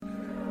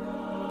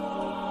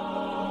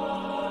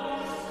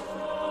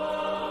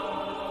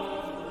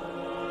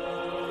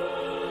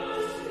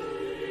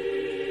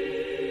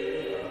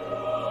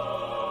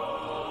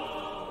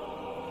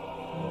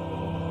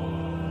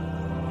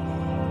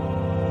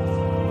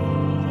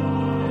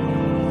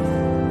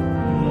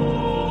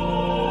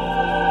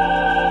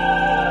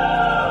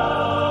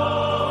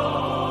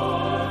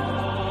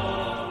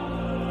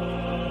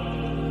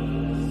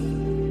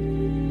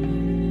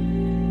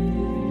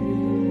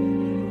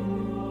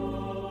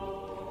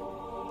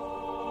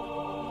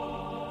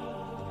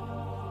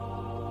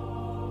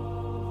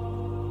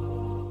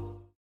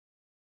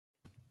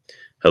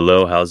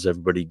Hello, how's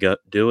everybody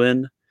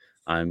doing?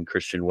 I'm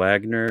Christian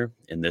Wagner,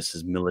 and this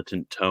is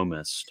Militant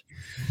Thomist.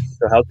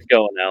 So, how's it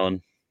going,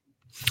 Alan?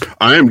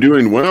 I am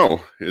doing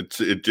well. It's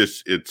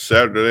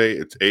Saturday.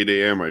 It's 8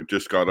 a.m. I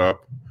just got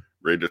up,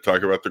 ready to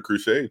talk about the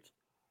Crusades.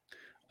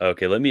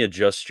 Okay, let me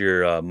adjust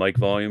your mic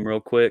volume real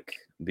quick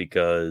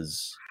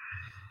because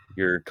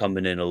you're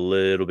coming in a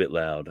little bit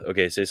loud.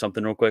 Okay, say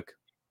something real quick.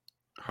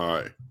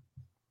 Hi.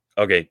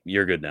 Okay,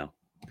 you're good now.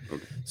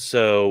 Okay.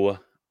 So,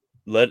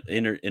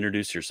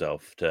 introduce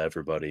yourself to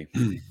everybody.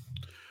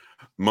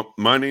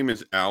 My name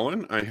is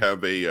Alan. I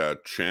have a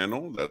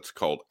channel that's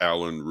called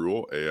Alan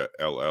Rule,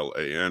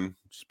 ALLAN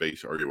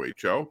space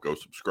RUHL. Go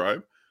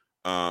subscribe.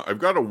 I've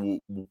got a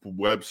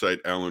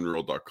website,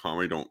 alanrule.com.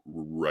 I don't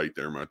write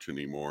there much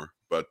anymore,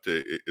 but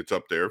it's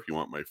up there if you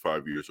want my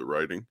 5 years of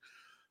writing.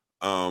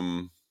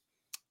 Um,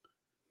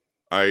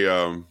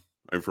 I'm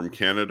from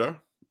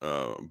Canada,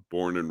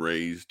 born and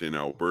raised in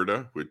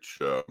Alberta, which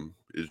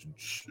is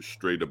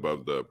straight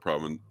above the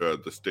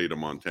the state of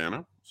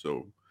Montana.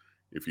 So,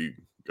 if you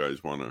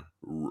guys want a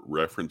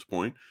reference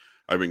point,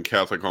 I've been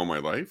Catholic all my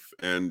life,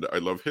 and I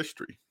love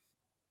history.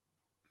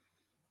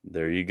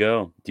 There you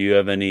go. Do you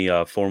have any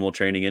formal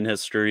training in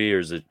history, or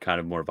is it kind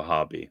of more of a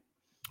hobby?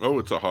 Oh,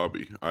 it's a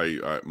hobby.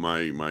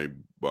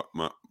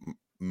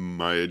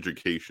 My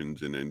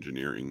education's in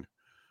engineering.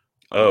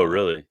 Oh, Uh,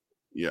 really?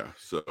 yeah,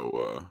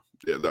 so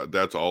yeah,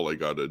 that's all I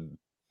got a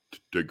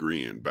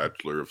degree in,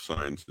 Bachelor of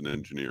Science in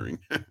Engineering,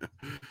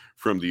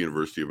 from the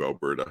University of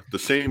Alberta, the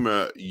same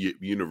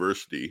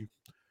university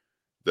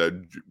that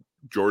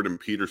Jordan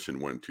Peterson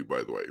went to.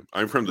 By the way,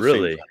 I'm from the same.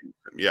 Really?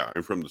 Yeah,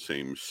 I'm from the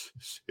same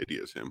city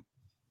as him.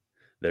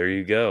 There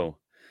you go.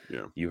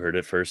 Yeah. You heard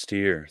it first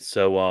here.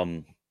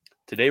 So,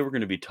 today we're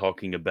going to be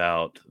talking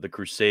about the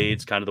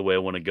Crusades. Kind of the way I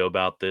want to go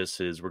about this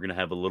is we're going to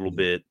have a little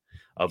bit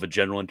of a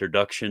general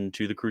introduction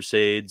to the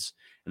Crusades.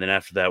 And then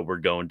after that, we're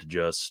going to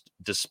just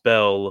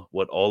dispel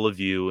what all of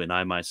you and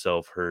I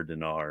myself heard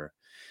in our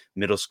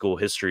middle school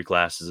history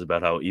classes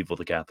about how evil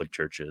the Catholic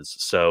Church is.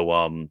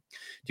 So, do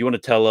you want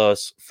to tell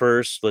us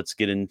first? Let's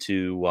get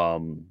into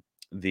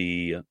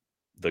the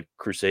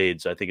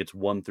Crusades. I think it's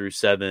 1 through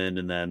 7,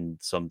 and then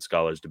some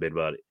scholars debate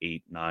about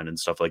 8, 9, and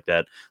stuff like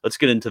that. Let's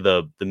get into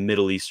the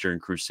Middle Eastern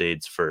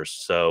Crusades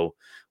first. So,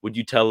 would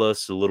you tell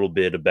us a little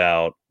bit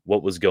about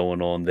what was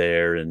going on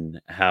there and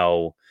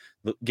how?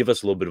 Give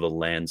us a little bit of a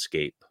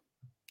landscape.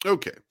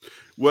 Okay.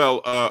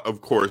 Well,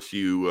 of course,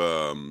 you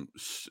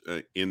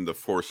in the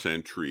 4th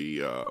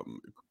century,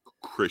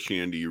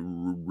 Christianity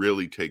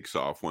really takes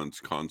off once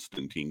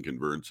Constantine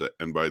converts it,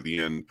 and by the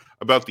end,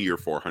 about the year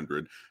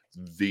 400,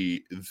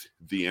 the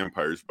the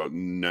empire is about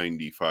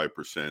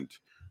 95%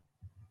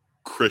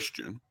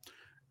 Christian,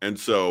 and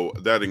so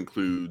that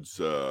includes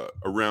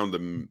around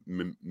the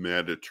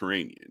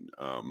Mediterranean.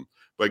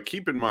 But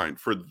keep in mind,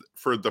 for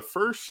the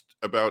first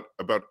about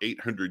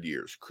 800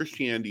 years,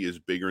 Christianity is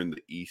bigger in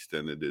the east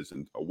than it is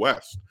in the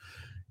west.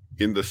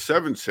 In the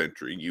 7th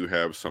century, you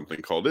have something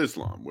called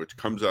Islam, which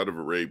comes out of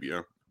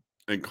Arabia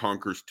and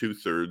conquers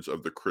 2/3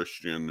 of the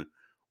Christian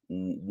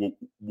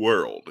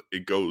world.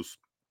 It goes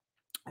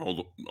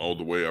all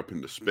the way up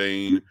into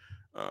Spain,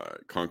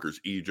 conquers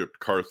Egypt,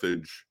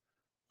 Carthage,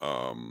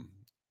 um,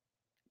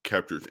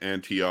 captures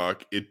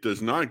Antioch. It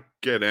does not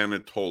get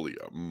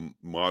Anatolia,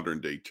 modern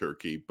day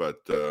Turkey,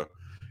 but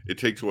it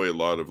takes away a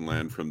lot of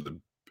land from the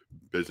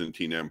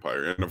Byzantine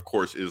Empire. And of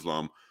course,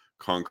 Islam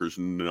conquers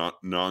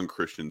non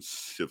Christian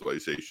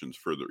civilizations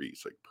further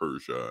east, like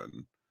Persia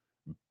and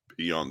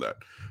beyond that.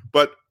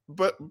 But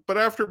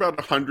after about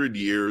 100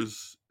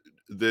 years,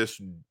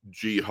 this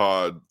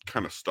jihad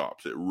kind of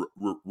stops. It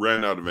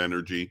ran out of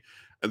energy,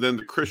 and then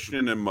the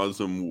Christian and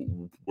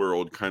Muslim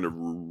world kind of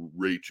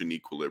reach an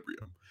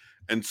equilibrium.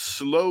 And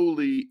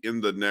slowly,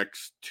 in the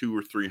next 200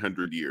 or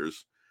 300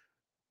 years,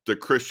 the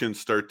Christians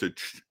start to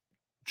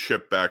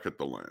chip back at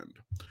the land.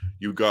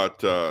 You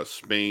got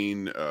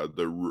Spain,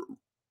 the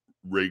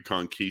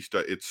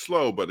Reconquista. It's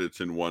slow, but it's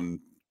in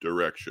one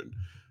direction.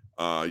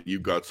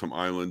 You've got some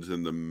islands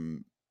in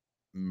the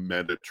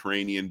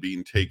Mediterranean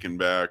being taken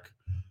back.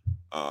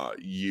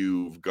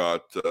 You've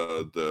got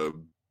the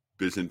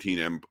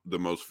the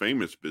most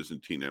famous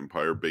Byzantine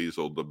Empire,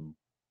 Basil the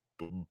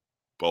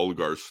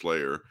Bulgar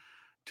Slayer,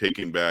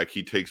 taken back.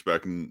 He takes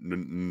back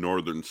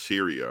northern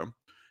Syria,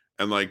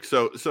 and like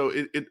so,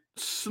 it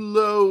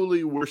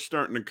slowly we're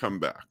starting to come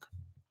back.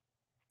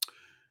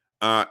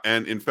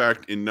 And in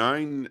fact, in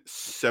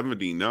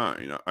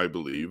 979,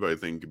 I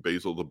think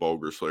Basil the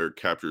Bulgar Slayer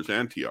captures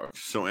Antioch.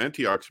 So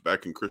Antioch's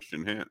back in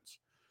Christian hands.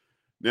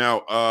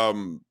 Now,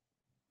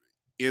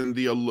 in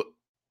the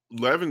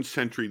 11th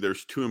century,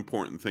 there's two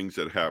important things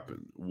that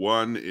happen.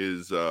 One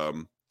is,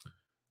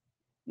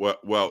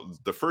 well,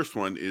 the first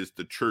one is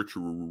the church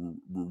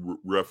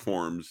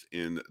reforms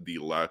in the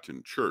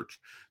Latin church.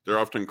 They're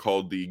often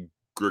called the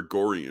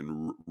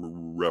Gregorian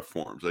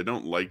reforms. I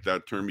don't like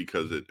that term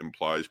because it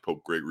implies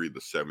Pope Gregory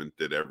VII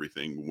did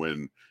everything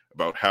when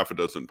about half a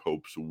dozen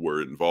popes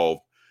were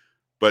involved.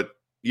 But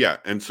yeah,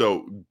 and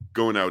so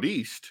going out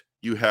east,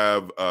 you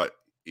have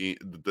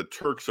the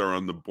Turks are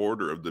on the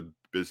border of the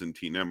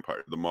Byzantine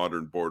Empire, the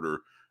modern border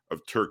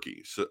of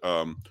Turkey.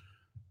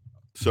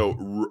 So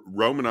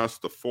Romanos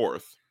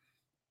IV,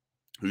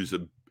 who's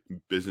a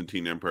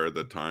Byzantine Empire at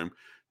the time,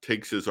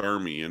 takes his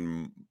army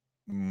and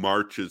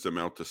marches them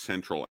out to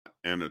central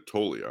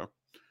Anatolia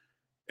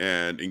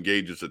and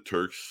engages the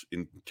Turks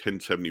in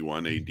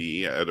 1071 AD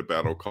at a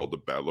battle called the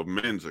Battle of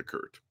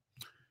Manzikert.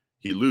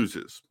 He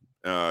loses.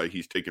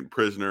 He's taken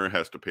prisoner,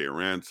 has to pay a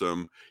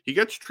ransom. He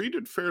gets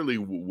treated fairly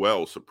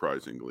well,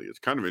 surprisingly. It's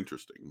kind of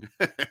interesting.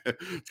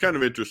 It's kind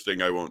of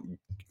interesting. I won't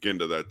get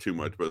into that too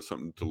much, but it's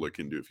something to look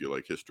into if you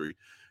like history.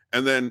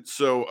 And then,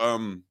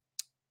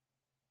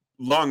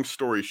 long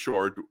story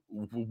short,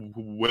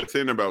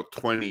 within about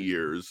 20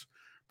 years,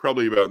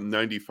 probably about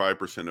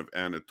 95% of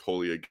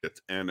Anatolia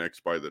gets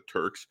annexed by the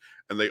Turks,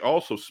 and they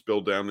also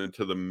spill down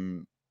into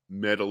the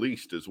Middle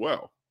East as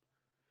well.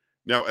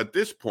 Now, at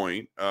this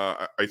point,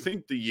 I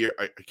think the year,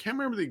 I can't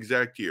remember the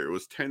exact year, it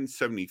was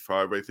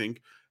 1075, I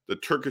think, the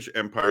Turkish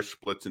Empire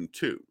splits in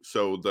two.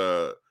 So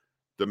the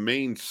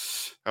main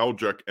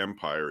Seljuk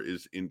Empire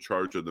is in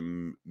charge of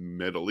the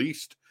Middle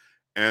East,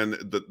 and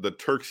the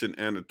Turks in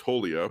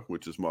Anatolia,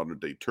 which is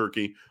modern-day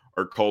Turkey,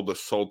 are called the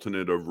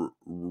Sultanate of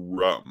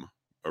Rum.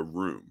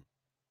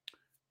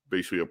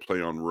 Basically a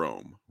play on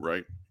Rome,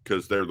 right?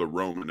 Because they're the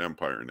Roman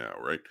Empire now,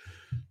 right?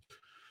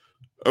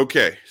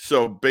 Okay,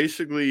 so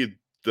basically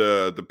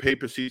the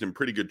papacy is in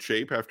pretty good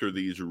shape after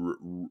these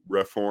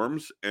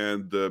reforms,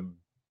 and the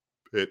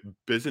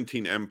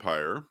Byzantine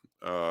Empire,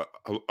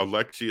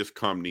 Alexius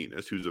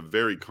Comnenus, who's a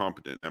very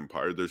competent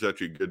empire. There's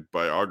actually a good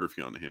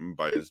biography on him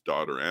by his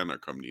daughter Anna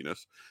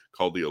Comnenus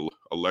called the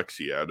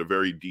Alexiad, a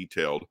very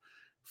detailed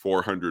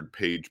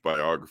 400-page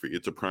biography.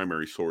 It's a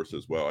primary source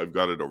as well. I've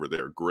got it over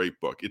there. Great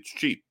book. It's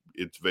cheap.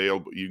 It's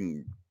available. You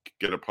can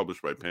get it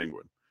published by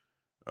Penguin.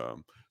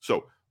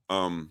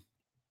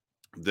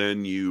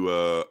 Then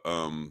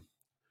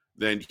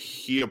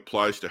he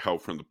applies to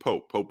help from the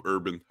Pope, Pope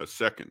Urban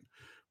II.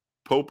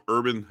 Pope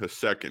Urban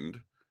II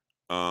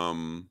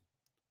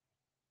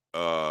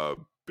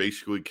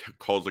basically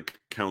calls a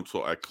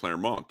council at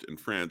Clermont in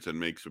France and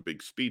makes a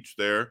big speech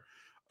there.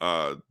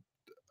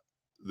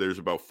 There's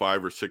about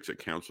 5 or 6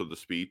 accounts of the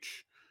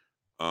speech.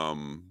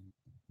 So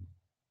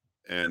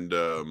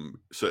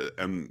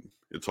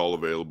it's all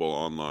available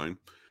online.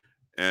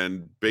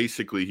 And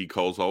basically he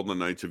calls all the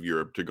knights of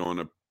Europe to go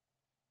on a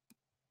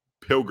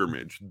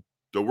pilgrimage.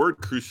 The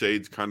word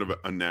crusade's kind of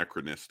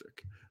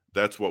anachronistic.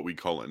 That's what we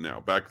call it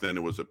now. Back then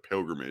it was a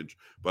pilgrimage,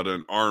 but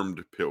an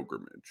armed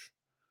pilgrimage.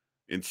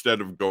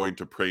 Instead of going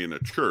to pray in a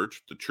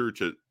church,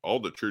 all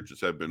the churches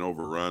have been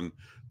overrun.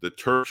 The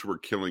Turks were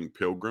killing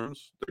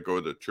pilgrims that go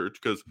to church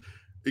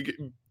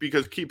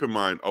because keep in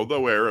mind,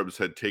 although Arabs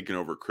had taken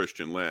over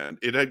Christian land,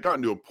 it had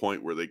gotten to a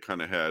point where they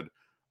kind of had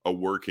a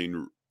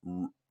working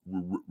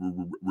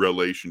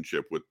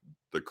relationship with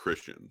the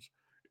Christians.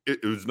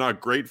 It was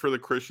not great for the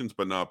Christians,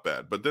 but not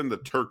bad. But then the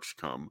Turks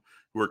come,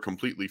 who are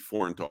completely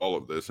foreign to all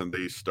of this, and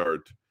they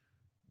start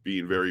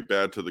being very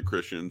bad to the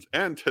Christians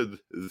and to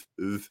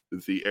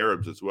the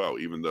Arabs as well,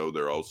 even though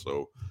they're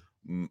also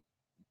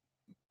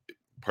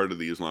part of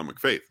the Islamic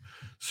faith.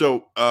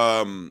 So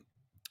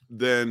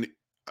then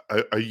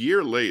a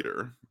year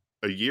later,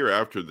 a year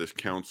after this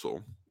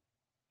council,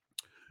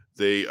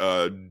 they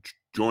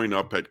join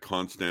up at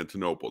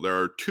Constantinople. There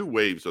are 2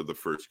 waves of the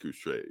First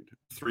Crusade,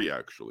 3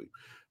 actually.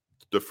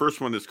 The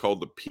first one is called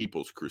the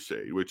People's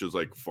Crusade, which is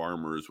like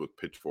farmers with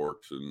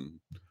pitchforks, and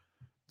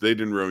they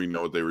didn't really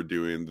know what they were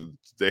doing.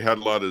 They had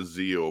a lot of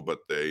zeal, but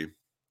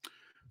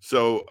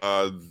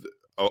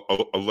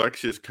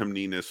Alexius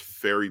Comnenus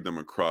ferried them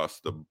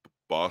across the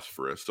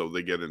Bosphorus, so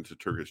they get into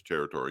Turkish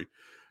territory.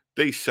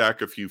 They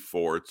sack a few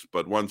forts,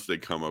 but once they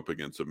come up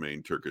against the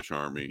main Turkish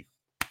army,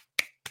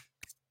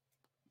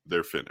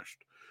 they're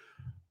finished.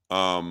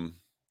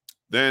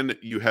 Then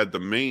you had the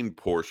main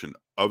portion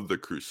of the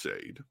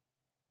crusade.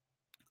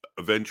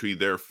 Eventually,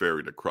 they're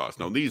ferried across.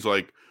 Now, these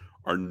are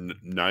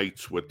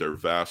knights with their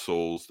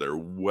vassals. They're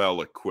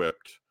well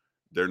equipped.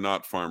 They're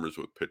not farmers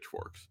with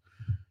pitchforks.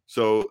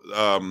 So,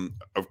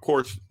 of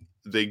course,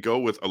 they go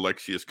with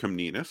Alexius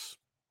Comnenus.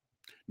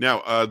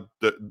 Now,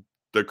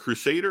 the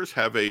Crusaders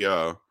have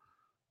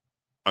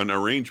an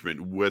arrangement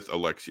with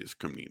Alexius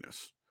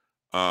Comnenus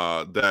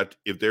that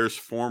if there's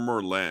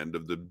former land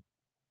of the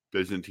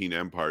Byzantine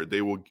Empire,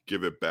 they will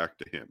give it back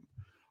to him.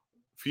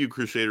 Few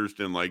Crusaders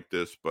didn't like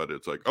this, but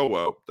it's like, oh,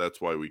 well,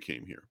 that's why we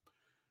came here.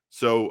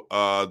 So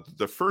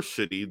the first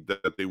city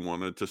that they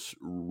wanted to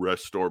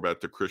restore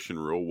back to Christian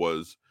rule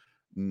was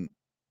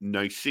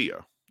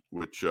Nicaea,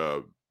 which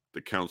the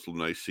Council of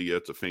Nicaea,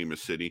 it's a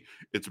famous city.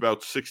 It's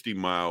about 60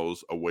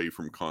 miles away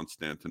from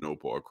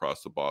Constantinople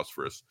across the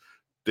Bosphorus.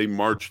 They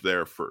marched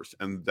there first,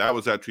 and that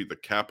was actually the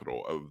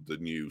capital of the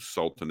new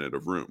Sultanate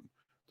of Rum,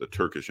 the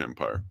Turkish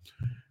Empire.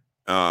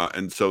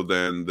 And so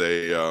then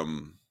they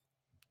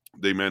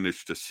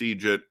managed to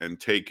siege it and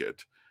take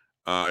it.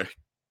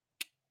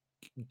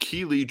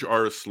 Kilij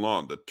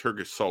Arslan, the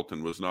Turkish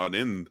Sultan, was not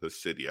in the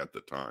city at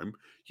the time.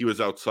 He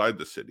was outside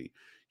the city.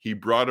 He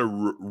brought a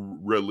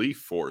relief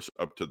force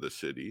up to the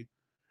city,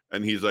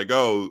 And he's like,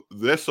 oh,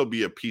 this will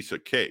be a piece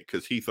of cake,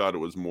 because he thought it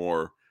was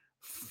more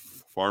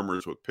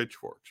farmers with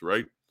pitchforks,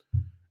 right?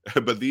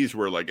 But these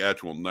were like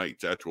actual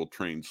knights, actual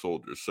trained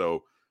soldiers.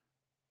 So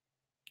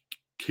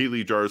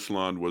Kilij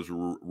Arslan was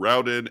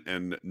routed,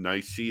 and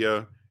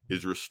Nicaea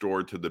is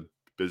restored to the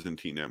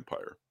Byzantine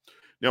Empire.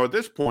 Now, at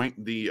this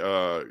point, the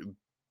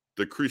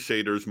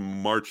Crusaders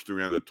march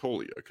through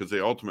Anatolia because they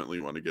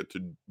ultimately want to get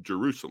to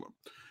Jerusalem.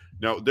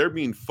 Now, they're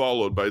being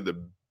followed by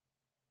the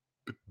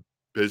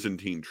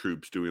Byzantine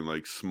troops doing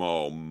like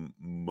small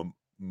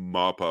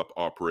mop-up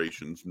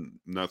operations,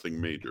 nothing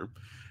major.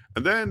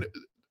 And then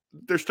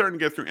they're starting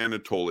to get through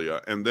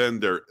Anatolia, and then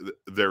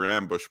they're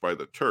ambushed by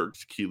the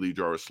Turks, Kilij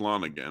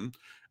Arslan again,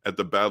 at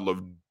the Battle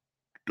of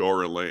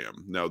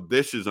Dorylaeum. Now,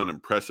 this is an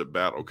impressive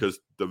battle because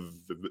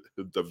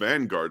the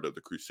vanguard of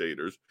the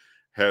Crusaders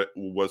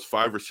was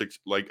 5 or 6,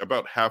 like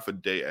about half a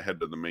day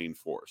ahead of the main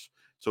force.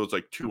 So it's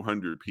like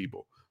 200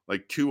 people,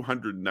 like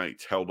 200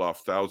 knights held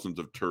off thousands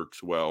of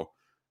Turks. Well,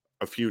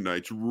 a few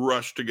knights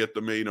rushed to get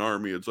the main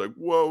army. It's like,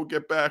 whoa,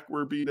 get back,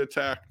 we're being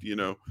attacked, you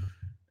know.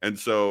 And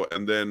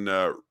then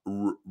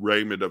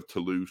Raymond of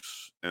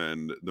Toulouse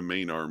and the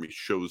main army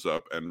shows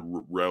up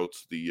and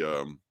routs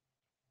the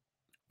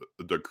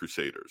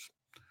Crusaders.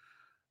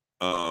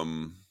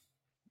 The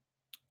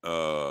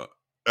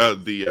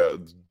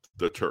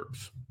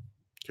Turks.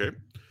 Okay,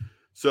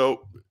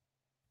 so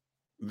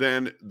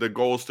then the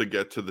goal is to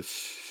get to the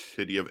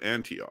city of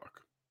Antioch.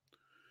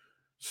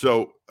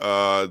 So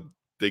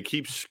they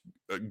keep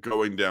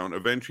going down.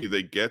 Eventually,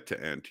 they get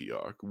to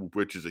Antioch,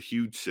 which is a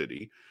huge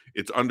city.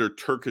 It's under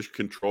Turkish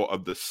control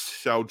of the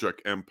Seljuk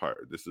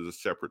Empire. This is a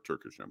separate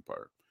Turkish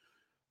empire.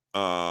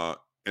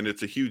 And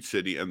it's a huge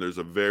city, and there's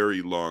a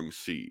very long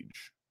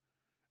siege.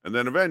 And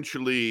then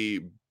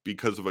eventually,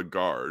 because of a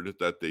guard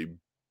that they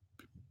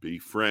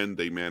befriend,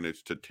 they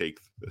manage to take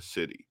the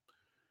city.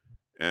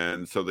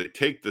 And so they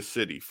take the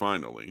city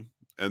finally.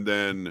 And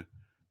then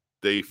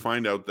they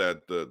find out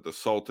that the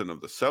Sultan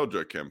of the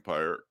Seljuk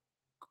Empire,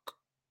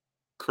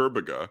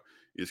 Kurbaga,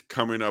 is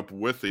coming up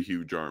with a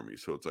huge army.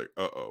 So it's like,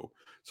 uh-oh.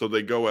 So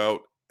they go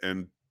out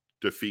and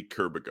defeat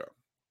Kurbaga.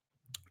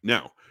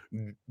 Now,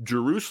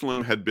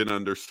 Jerusalem had been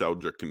under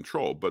Seljuk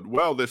control, but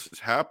while this is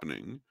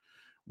happening,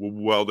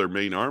 while their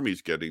main army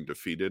is getting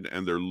defeated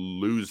and they're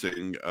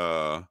losing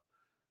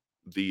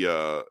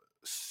the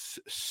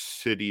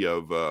city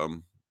of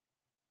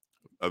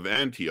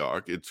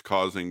Antioch, it's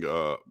causing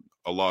a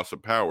loss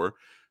of power.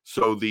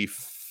 So the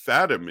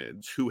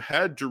Fatimids, who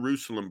had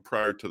Jerusalem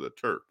prior to the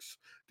Turks,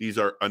 these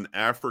are an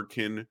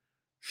African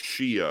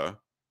Shia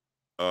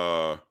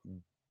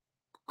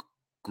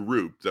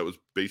group that was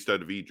based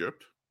out of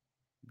Egypt,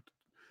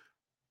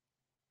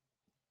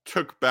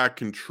 took back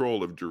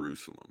control of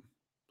Jerusalem.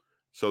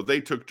 So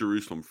they took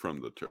Jerusalem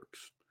from the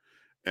Turks.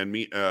 And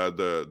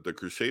the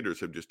Crusaders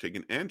have just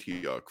taken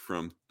Antioch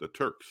from the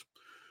Turks.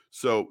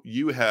 So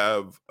you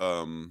have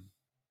and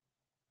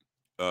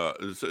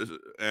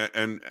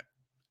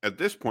at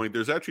this point,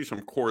 there's actually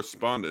some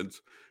correspondence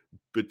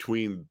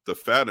between the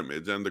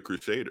Fatimids and the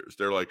Crusaders.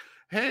 They're like,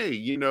 hey,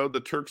 you know, the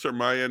Turks are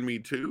my enemy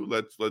too.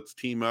 Let's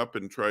team up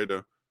and try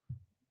to.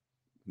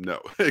 No,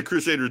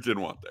 Crusaders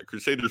didn't want that.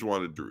 Crusaders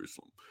wanted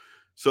Jerusalem.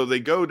 So they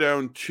go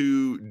down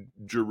to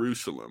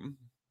Jerusalem,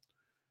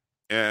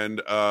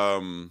 and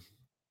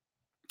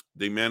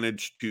they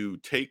manage to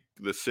take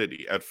the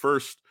city. At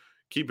first,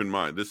 keep in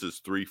mind, this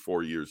is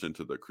 3-4 years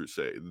into the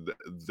crusade.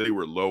 They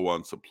were low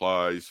on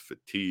supplies,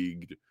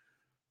 fatigued.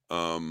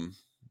 And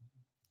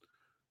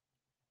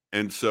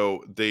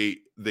so they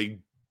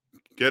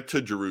get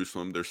to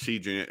Jerusalem. They're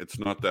sieging it. It's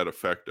not that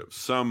effective.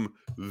 Some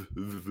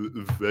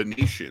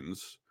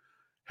Venetians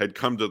had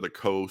come to the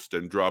coast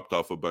and dropped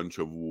off a bunch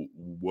of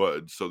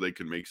wood so they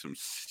could make some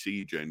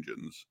siege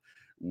engines,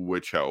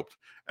 which helped.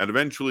 And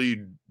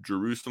eventually,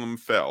 Jerusalem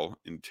fell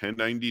in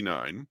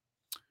 1099.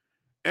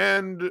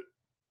 And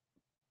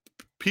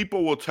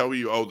people will tell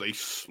you, oh, they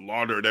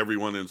slaughtered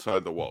everyone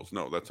inside the walls.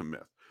 No, that's a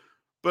myth.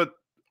 But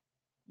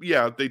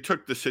yeah, they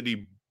took the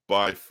city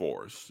by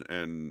force,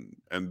 and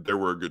there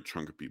were a good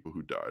chunk of people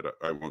who died.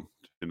 I won't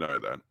deny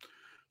that.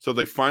 So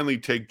they finally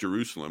take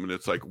Jerusalem, and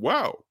it's like,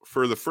 wow,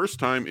 for the first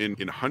time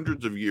in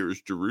hundreds of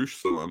years,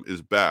 Jerusalem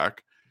is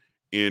back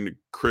in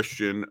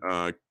Christian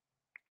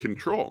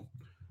control.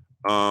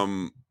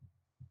 But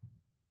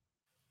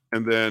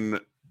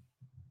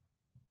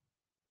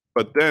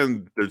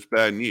then there's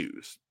bad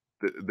news.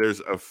 There's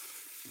a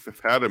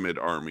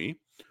Fatimid army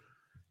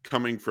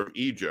coming from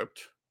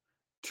Egypt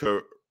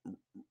to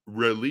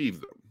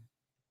relieve them,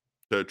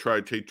 to try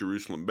to take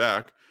Jerusalem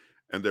back,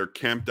 and they're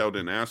camped out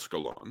in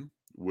Ascalon,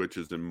 which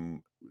is the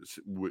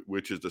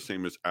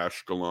same as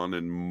Ashkelon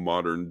in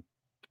modern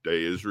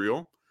day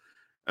Israel,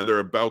 and they're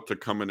about to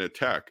come and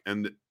attack.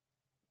 And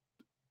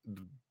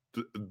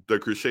the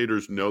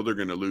Crusaders know they're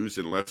going to lose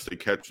unless they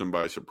catch them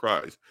by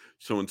surprise.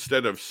 So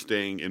instead of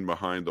staying in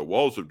behind the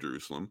walls of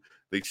Jerusalem,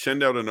 they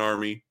send out an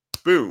army,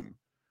 boom,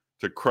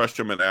 to crush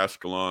them at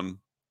Ascalon.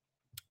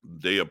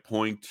 They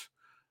appoint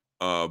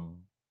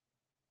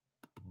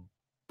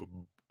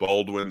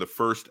Baldwin the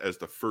First as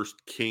the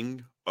first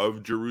king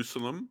of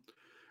Jerusalem.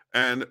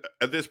 And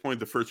at this point,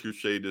 the First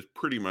Crusade is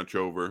pretty much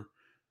over.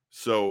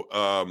 So,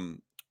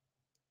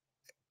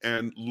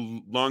 and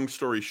long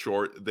story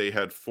short, they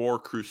had 4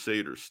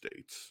 crusader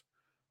states.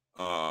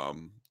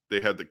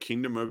 They had the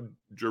Kingdom of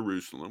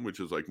Jerusalem, which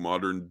is like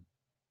modern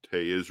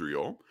day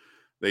Israel.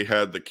 They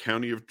had the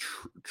county of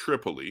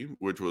Tripoli,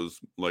 which was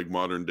like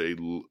modern day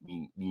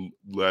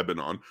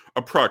Lebanon,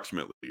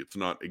 approximately. It's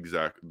not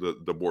exact.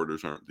 The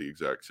borders aren't the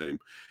exact same.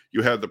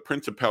 You had the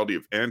Principality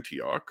of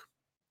Antioch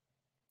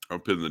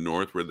up in the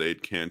north, where they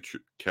had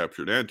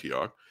captured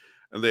Antioch,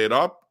 and they had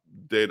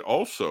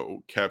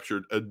also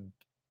captured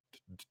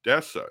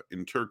Edessa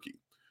in Turkey.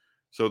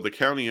 So the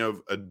county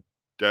of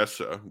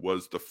Edessa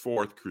was the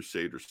 4th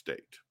crusader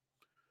state.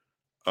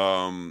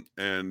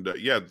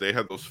 They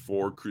had those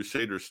 4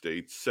 crusader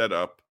states set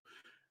up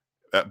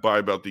by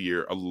about the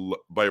year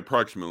by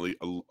approximately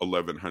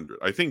 1100.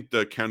 I think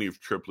the county of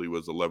Tripoli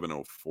was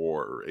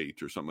 1104 or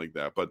 8 or something like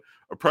that, but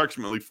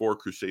approximately 4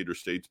 crusader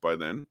states by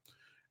then.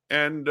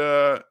 And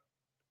so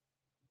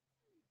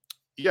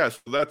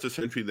that's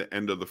essentially the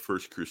end of the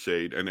First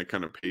Crusade, and it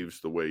kind of paves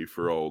the way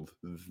for all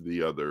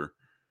the other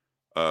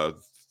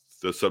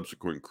the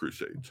subsequent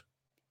crusades.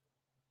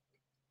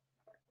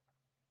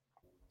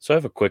 So I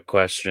have a quick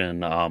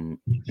question. I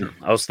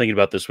was thinking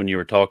about this when you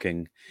were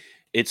talking.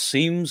 It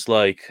seems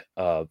like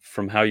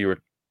from how you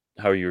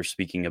were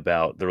speaking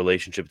about the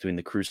relationship between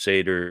the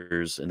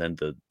Crusaders and then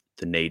the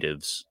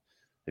natives,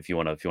 if you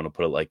want to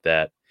put it like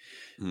that,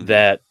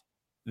 that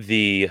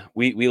we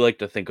like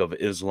to think of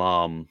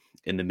Islam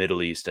in the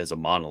Middle East as a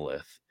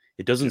monolith.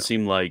 It doesn't Yeah.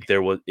 seem like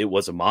it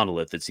was a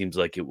monolith. It seems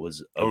like it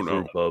was a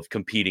group of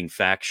competing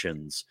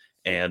factions,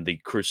 and the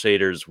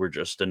Crusaders were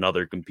just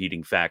another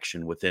competing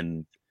faction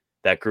within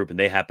that group, and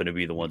they happen to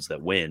be the ones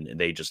that win, and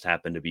they just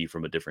happen to be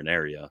from a different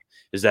area.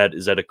 Is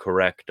that a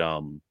correct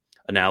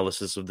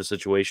analysis of the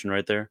situation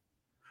right there?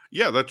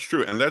 Yeah, that's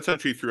true, and that's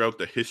actually throughout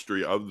the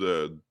history of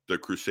the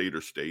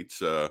Crusader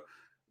states.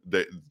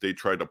 They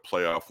try to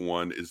play off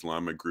one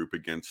Islamic group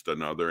against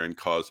another and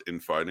cause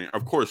infighting.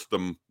 Of course,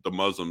 the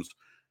Muslims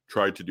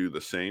tried to do the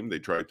same. They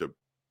tried to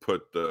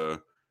put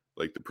the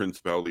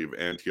Principality of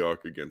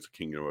Antioch against the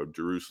Kingdom of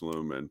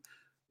Jerusalem, and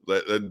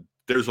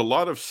there's a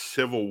lot of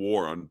civil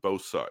war on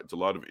both sides, a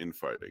lot of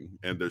infighting,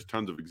 and there's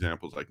tons of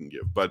examples I can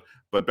give. But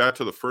back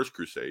to the First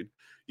Crusade,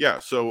 yeah.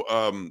 So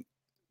a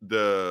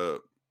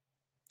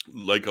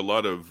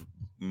lot of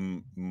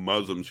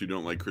Muslims who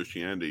don't like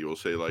Christianity will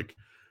say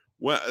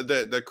well,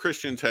 the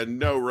Christians had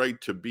no right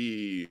to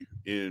be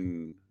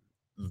in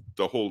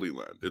the Holy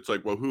Land. It's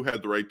like, well, who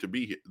had the right to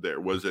be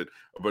there? Was it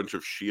a bunch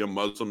of Shia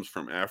Muslims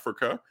from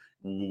Africa?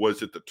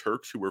 Was it the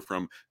Turks who were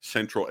from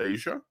Central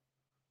Asia?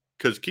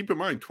 Because keep in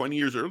mind, 20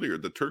 years earlier,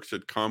 the Turks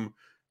had come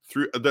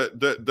through.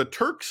 The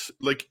Turks,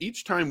 like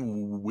each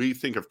time we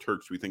think of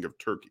Turks, we think of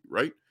Turkey,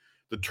 right?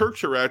 The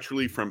Turks are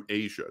actually from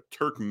Asia,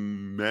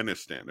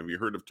 Turkmenistan. Have you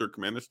heard of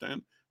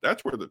Turkmenistan?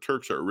 That's where the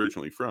Turks are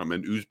originally from.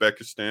 And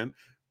Uzbekistan,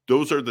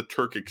 those are the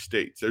Turkic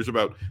states. There's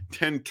about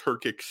 10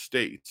 Turkic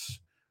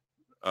states.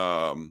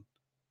 But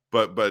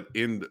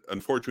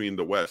unfortunately in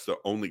the West, the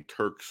only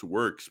Turks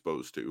we're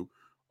exposed to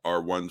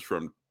are ones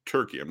from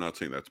Turkey. I'm not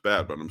saying that's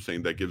bad, but I'm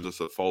saying that gives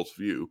us a false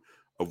view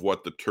of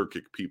what the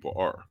Turkic people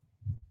are.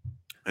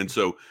 And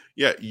so,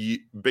 yeah,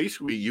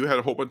 basically you had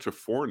a whole bunch of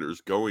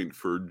foreigners going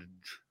for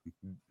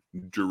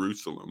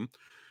Jerusalem.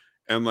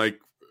 And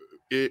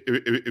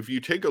if you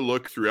take a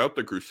look throughout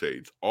the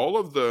Crusades, all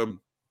of the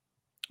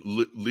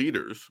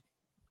leaders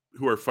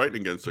who are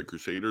fighting against the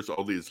Crusaders,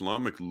 all the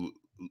Islamic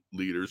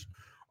leaders,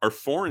 are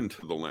foreign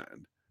to the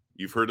land.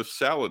 You've heard of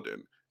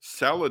Saladin.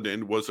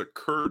 Saladin was a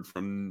Kurd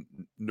from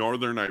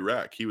northern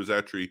Iraq. He was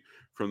actually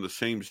from the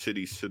same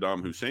city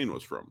Saddam Hussein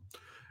was from.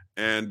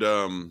 And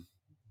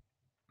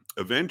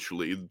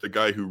eventually, the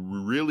guy who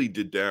really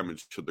did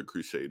damage to the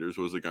Crusaders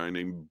was a guy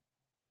named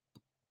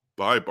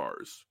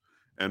Baibars.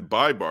 And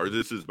Baibars,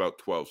 this is about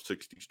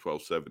 1260s,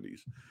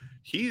 1270s.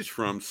 He's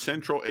from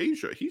Central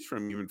Asia. He's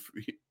from even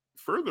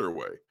further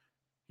away.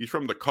 He's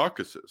from the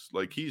Caucasus.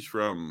 Like, he's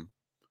from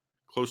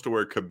close to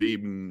where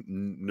Khabib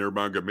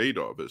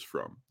Nurmagomedov is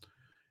from.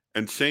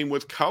 And same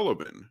with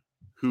Caliban,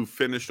 who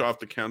finished off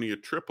the county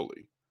of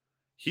Tripoli.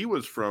 He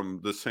was from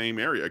the same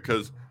area,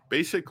 because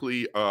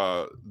basically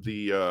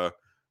the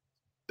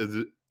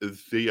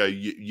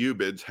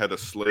Ubayds had a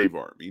slave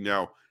army.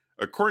 Now,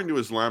 according to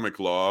Islamic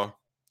law,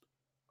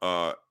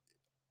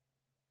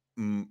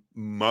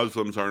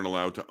 Muslims aren't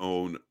allowed to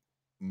own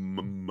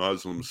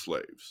Muslim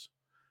slaves.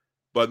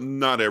 But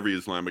not every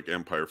Islamic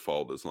empire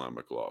followed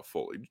Islamic law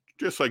fully,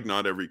 just like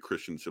not every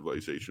Christian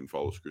civilization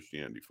follows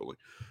Christianity fully.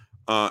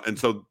 And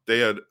so they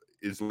had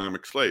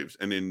Islamic slaves.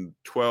 And in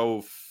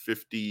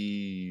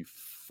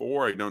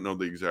 1254, I don't know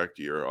the exact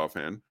year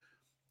offhand,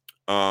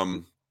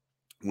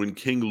 when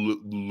King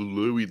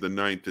Louis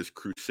IX is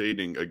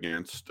crusading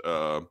against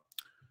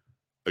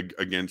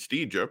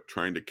Egypt,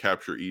 trying to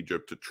capture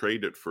Egypt to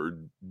trade it for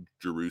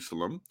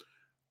Jerusalem,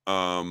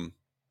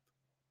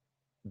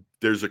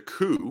 there's a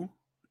coup,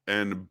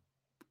 and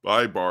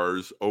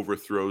Baibars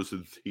overthrows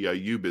the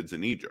Ayyubids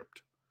in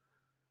Egypt.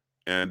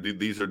 and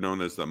these are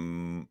known as the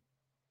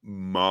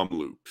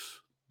Mamluks.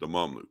 The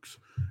Mamluks,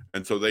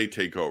 and so they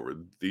take over.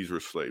 These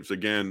were slaves.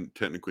 Again,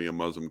 technically, a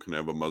Muslim can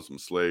have a Muslim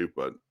slave,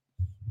 but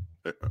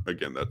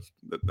again,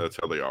 that's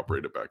how they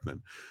operated back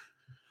then.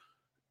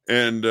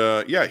 And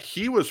yeah,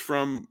 he was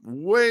from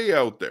way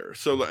out there.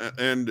 So,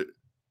 and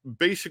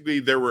basically,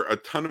 there were a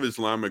ton of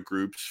Islamic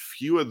groups.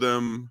 Few of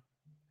them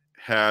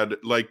had,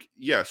 like,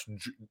 yes,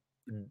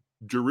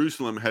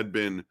 Jerusalem had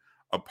been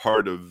a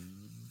part of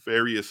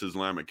various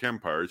Islamic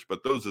empires,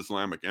 but those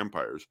Islamic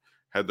empires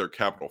had their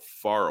capital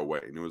far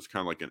away, and it was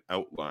kind of like an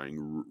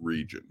outlying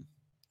region.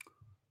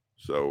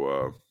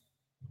 So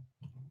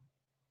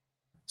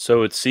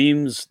it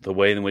seems the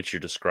way in which you're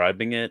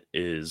describing it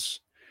is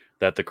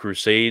that the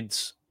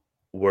Crusades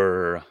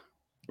were,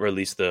 or at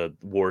least the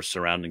war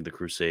surrounding the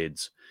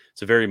Crusades,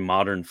 it's a very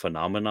modern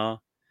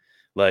phenomena,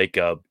 like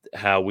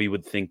how we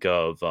would think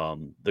of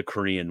the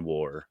Korean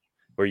War,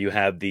 where you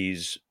have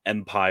these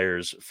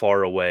empires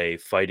far away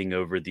fighting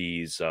over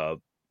these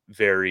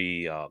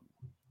very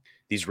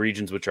these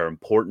regions which are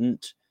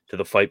important to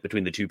the fight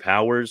between the two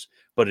powers,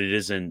 but it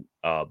isn't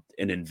an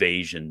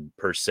invasion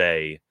per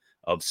se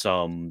of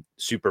some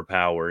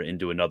superpower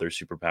into another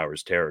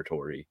superpower's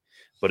territory,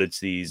 but it's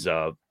these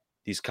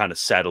kind of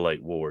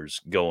satellite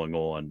wars going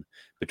on yeah,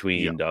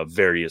 between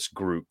various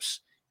groups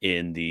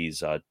in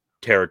these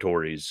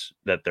territories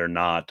that they're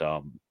not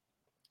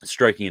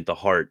striking at the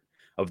heart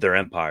of their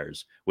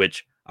empires.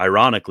 Which,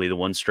 ironically, the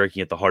ones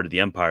striking at the heart of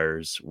the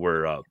empires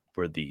were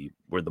the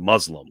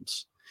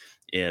Muslims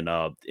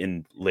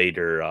in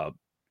later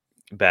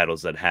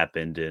battles that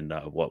happened in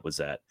what was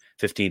that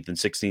 15th and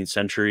 16th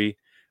century,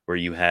 where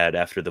you had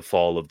after the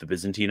fall of the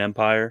Byzantine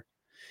Empire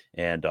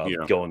and yeah,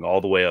 going all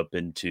the way up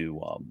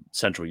into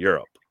Central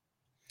Europe.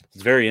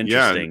 It's very yeah. And,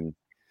 interesting.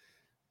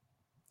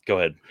 Go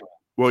ahead.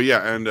 well,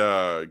 yeah,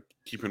 and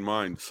keep in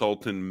mind,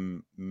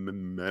 Sultan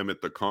Mehmet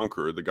the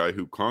Conqueror, the guy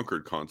who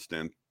conquered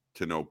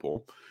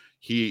Constantinople,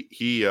 he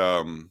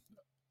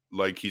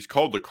like, he's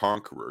called the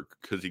Conqueror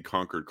because he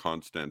conquered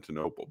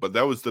Constantinople, but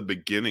that was the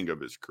beginning of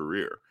his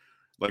career.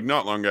 Like,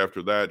 not long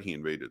after that, he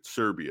invaded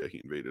Serbia, he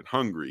invaded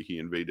Hungary, he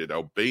invaded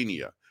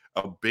Albania.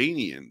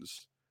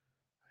 Albanians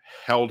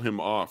held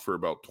him off for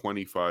about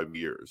 25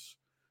 years,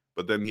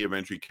 but then he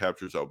eventually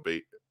captures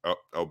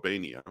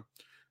Albania.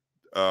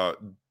 Uh,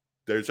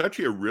 there's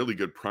actually a really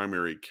good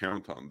primary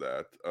account on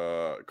that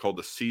called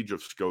the Siege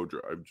of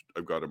Skodra.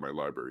 I've got it in my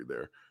library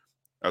there.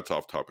 That's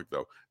off topic,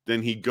 though.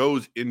 Then he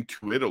goes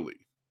into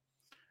Italy,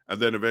 and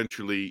then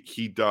eventually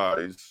he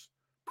dies,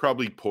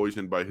 probably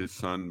poisoned by his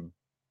son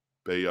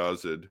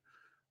Bayazid.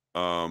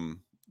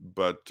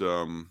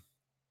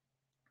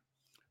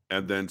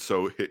 And then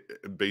so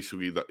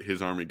basically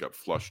his army got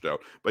flushed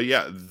out. But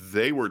yeah,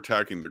 they were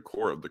attacking the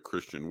core of the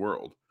Christian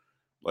world.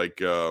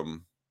 Like, yeah,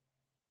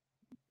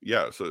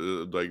 so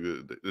like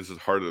this is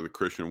heart of the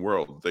Christian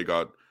world. They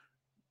got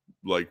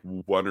like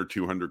 100 or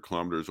 200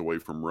 kilometers away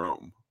from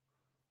Rome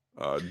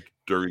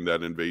during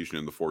that invasion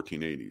in the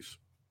 1480s.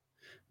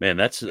 Man,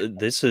 this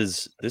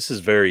is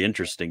very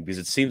interesting because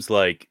it seems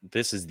like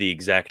this is the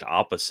exact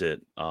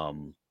opposite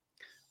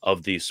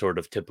of the sort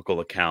of typical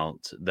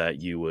account that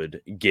you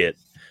would get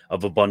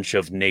of a bunch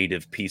of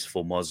native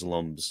peaceful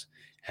Muslims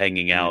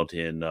hanging Mm. out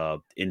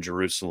in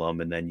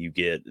Jerusalem, and then you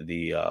get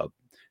the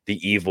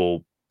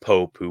evil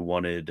Pope who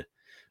wanted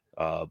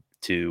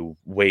to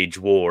wage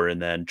war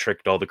and then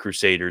tricked all the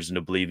Crusaders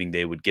into believing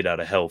they would get out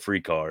of hell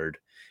free card,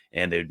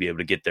 and they would be able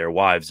to get their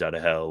wives out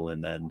of hell,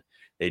 and then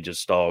they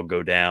just all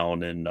go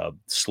down and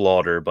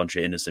slaughter a bunch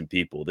of innocent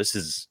people. This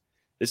is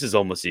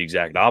almost the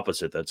exact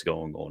opposite that's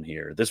going on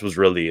here. This was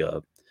really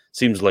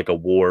seems like a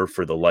war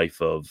for the life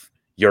of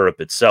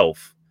Europe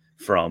itself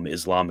from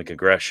Islamic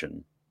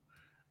aggression.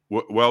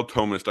 Well,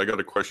 Thomas, I got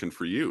a question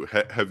for you.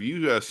 Have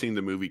you seen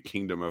the movie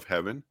Kingdom of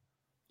Heaven?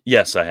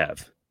 Yes, I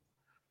have.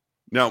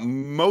 Now,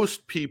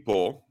 most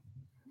people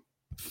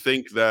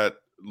think that,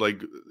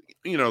 like,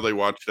 they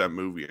watch that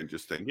movie and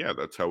just think, yeah,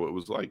 that's how it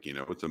was like.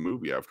 It's a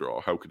movie after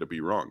all. How could it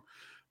be wrong?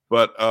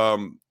 But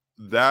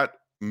that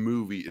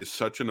movie is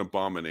such an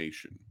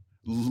abomination.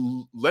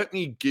 Let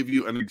me give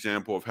you an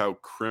example of how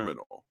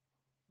criminal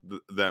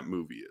that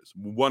movie is.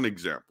 One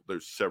example.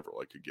 There's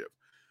several I could give.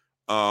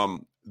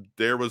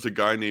 There was a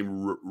guy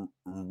named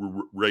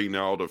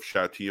Reynald of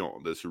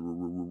Chatillon, this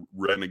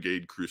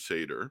renegade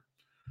crusader,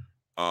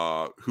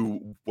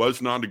 who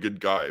was not a good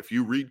guy. If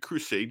you read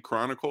Crusade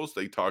Chronicles,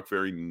 they talk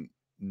very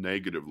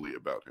negatively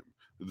about him.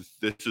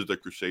 This is the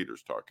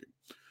Crusaders talking.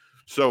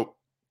 So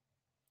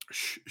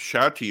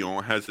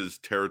Chatillon has his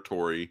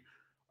territory.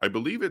 I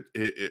believe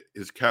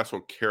his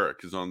castle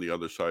Carrick is on the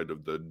other side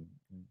of the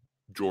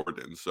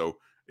Jordan, so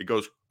it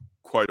goes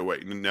quite a way.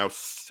 And now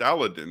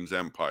Saladin's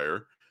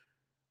empire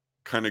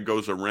kind of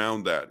goes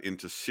around that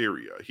into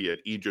Syria. He had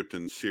Egypt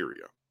and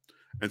Syria,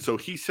 and so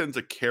he sends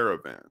a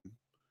caravan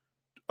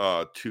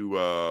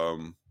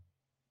to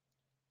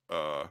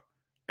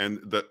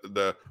and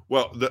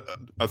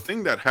a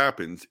thing that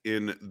happens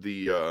in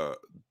the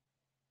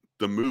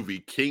movie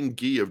King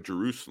Guy of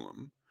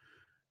Jerusalem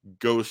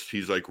goes.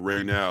 He's like,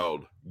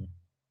 Reynald,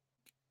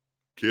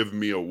 give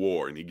me a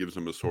war. And he gives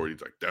him a sword.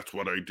 He's like, that's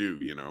what I do,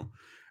 you know.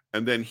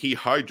 And then he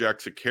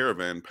hijacks a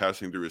caravan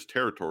passing through his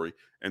territory,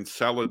 and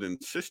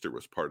Saladin's sister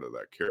was part of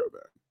that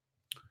caravan.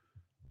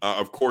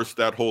 Of course,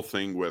 that whole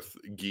thing with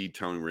Guy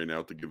telling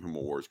Reynaud to give him a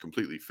war is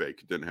completely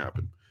fake. It didn't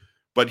happen.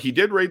 But he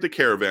did raid the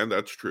caravan,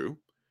 that's true.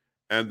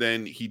 And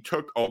then he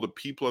took all the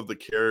people of the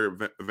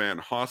caravan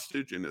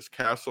hostage in his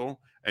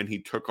castle, and he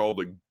took all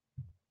the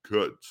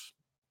goods.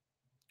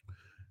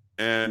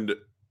 And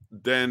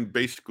then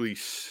basically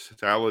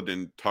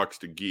Saladin talks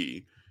to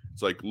Guy.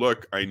 It's like,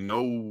 look, I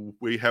know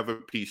we have a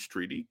peace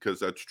treaty, because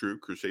that's true.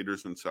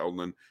 Crusaders and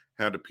Saladin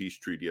had a peace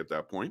treaty at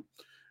that point.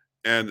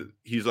 And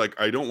he's like,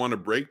 I don't want to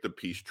break the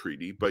peace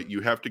treaty, but you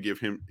have to get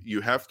him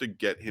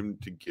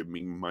to give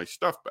me my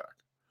stuff back.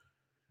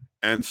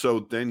 And so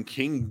then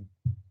King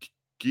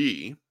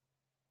Guy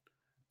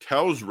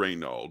tells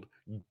Reynaud,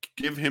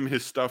 give him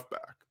his stuff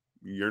back.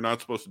 You're not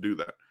supposed to do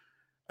that.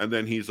 And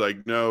then he's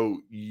like,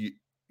 no,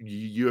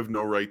 you have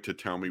no right to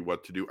tell me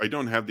what to do. I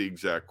don't have the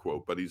exact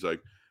quote, but he's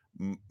like,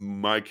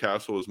 my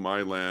castle is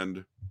my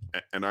land,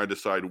 and I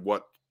decide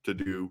what to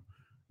do.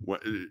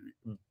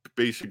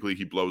 Basically,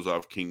 he blows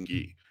off King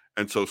Guy.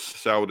 And so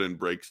Saladin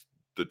breaks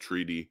the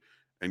treaty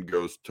and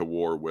goes to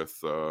war with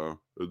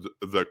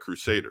the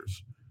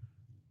Crusaders.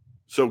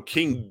 So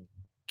King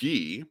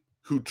Guy,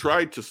 who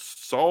tried to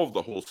solve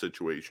the whole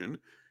situation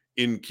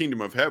in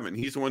Kingdom of Heaven,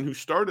 he's the one who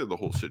started the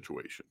whole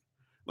situation.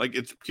 Like,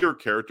 it's pure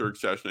character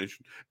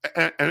assassination.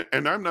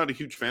 And I'm not a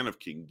huge fan of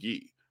King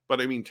Guy,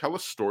 but I mean, tell a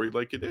story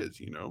like it is,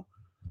 you know?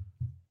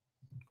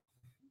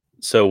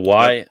 So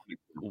why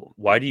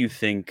do you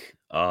think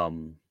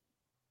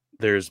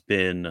there's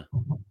been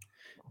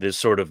this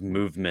sort of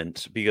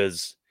movement?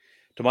 Because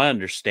to my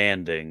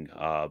understanding,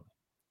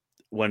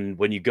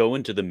 when you go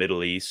into the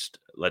Middle East,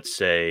 let's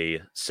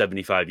say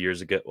 75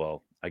 years ago,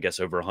 well, I guess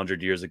over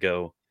 100 years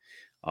ago,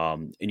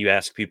 and you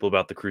ask people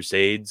about the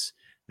Crusades,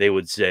 they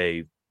would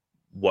say,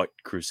 what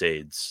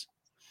Crusades?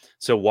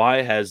 So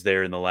why has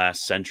there in the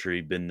last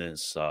century been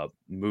this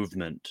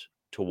movement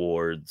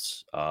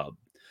towards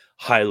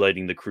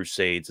highlighting the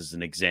Crusades as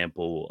an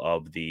example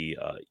of the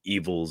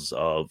evils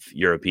of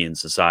European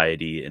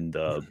society in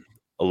the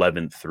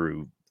 11th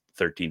through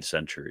 13th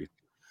century?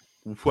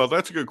 Well,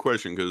 that's a good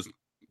question, because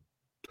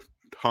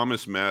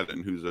Thomas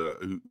Madden, who's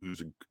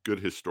a good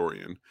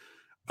historian,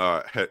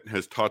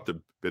 has talked a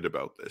bit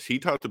about this. He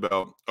talked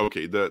about,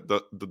 okay,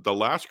 the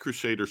last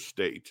Crusader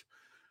state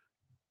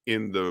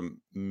in the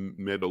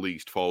Middle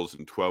East falls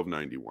in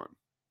 1291.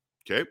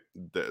 Okay,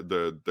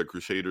 the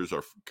Crusaders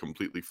are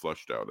completely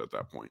flushed out at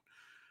that point.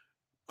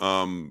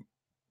 And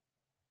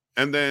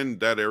then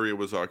that area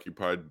was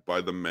occupied by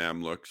the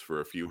Mamluks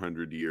for a few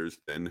hundred years,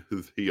 then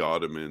the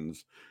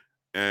Ottomans,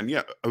 and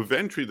yeah,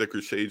 eventually the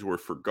Crusades were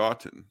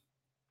forgotten.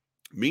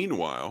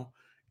 Meanwhile,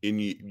 in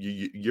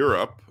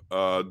Europe,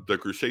 the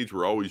Crusades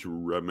were always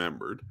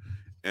remembered,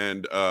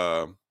 and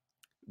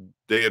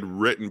they had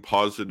written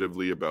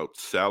positively about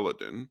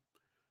Saladin,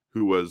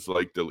 who was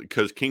like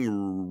because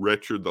King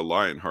Richard the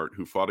Lionheart,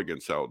 who fought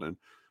against Saladin,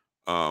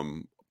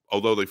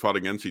 although they fought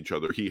against each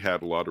other, he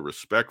had a lot of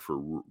respect for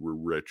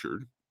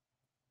Richard,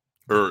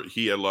 or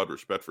he had a lot of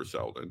respect for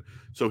Saladin.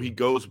 So he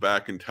goes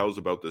back and tells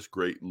about this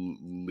great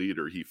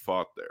leader he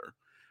fought there.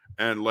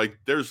 And like,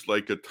 there's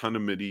like a ton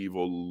of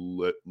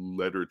medieval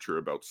literature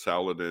about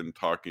Saladin,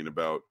 talking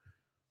about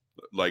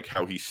like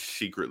how he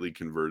secretly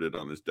converted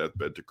on his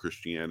deathbed to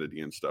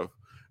Christianity and stuff.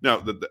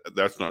 Now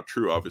that's not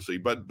true, obviously,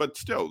 but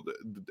still,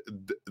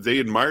 they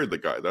admired the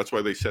guy. That's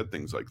why they said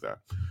things like that.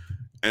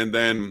 And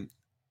then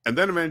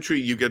eventually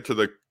you get to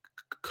the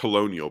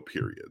colonial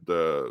period.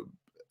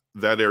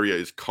 That area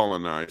is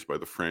colonized by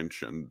the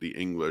French and the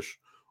English,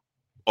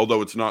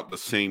 although it's not the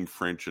same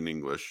French and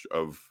English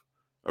of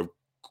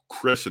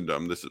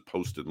Christendom. This is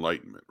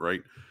post-Enlightenment,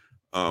 right?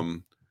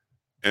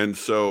 And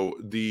so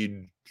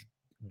the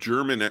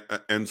German,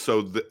 and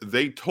so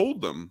they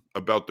told them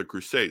about the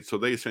Crusades. So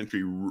they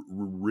essentially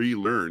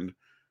relearned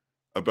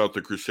about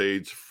the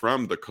Crusades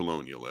from the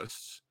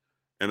colonialists.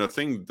 And a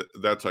thing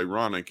that's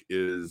ironic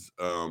is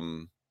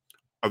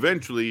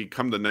eventually,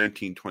 come the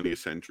 19th, 20th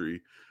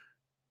century,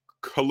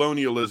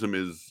 colonialism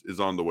is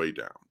on the way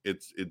down.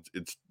 It's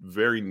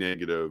very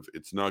negative.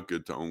 It's not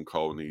good to own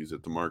colonies.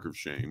 It's a mark of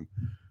shame.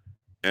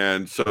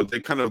 And so they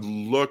kind of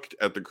looked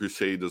at the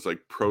Crusades as like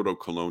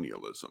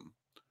proto-colonialism,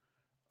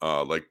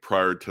 like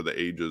prior to the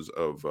ages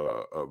of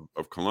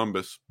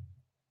Columbus,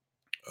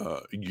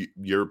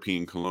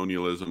 European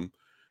colonialism.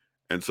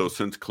 And so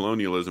since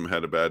colonialism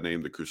had a bad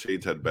name, the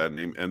Crusades had a bad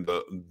name, and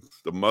the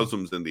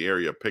Muslims in the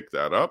area picked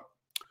that up.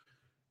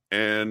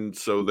 And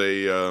so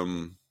they,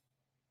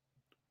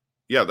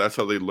 that's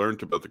how they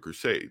learned about the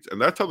Crusades.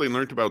 And that's how they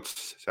learned about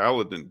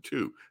Saladin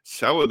too.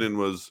 Saladin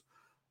was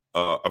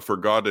a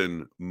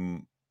forgotten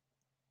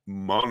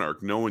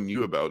monarch. No one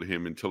knew about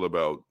him until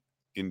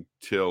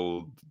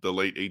the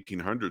late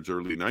 1800s,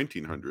 early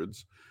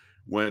 1900s,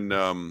 when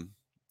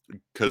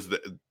because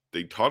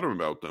they taught him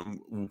about them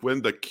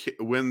when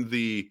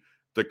the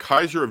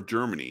Kaiser of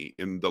Germany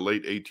in the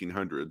late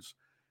 1800s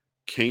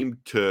came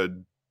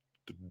to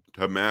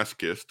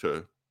Damascus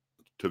to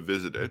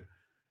visit it.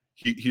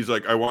 He's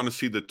like, I want to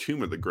see the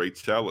tomb of the great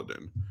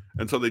Saladin.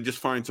 And so they just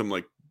find some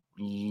like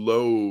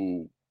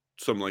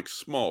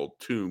small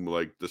tomb,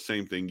 like the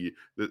same thing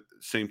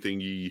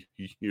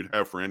you'd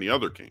have for any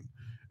other king.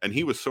 And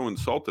he was so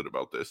insulted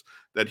about this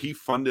that he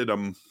funded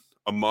a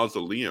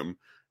mausoleum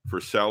for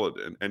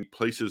Saladin and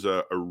places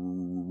a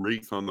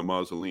wreath on the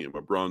mausoleum,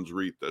 a bronze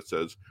wreath that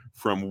says,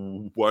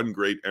 "From one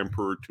great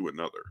emperor to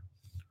another."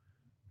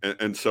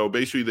 And so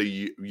basically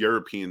the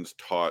Europeans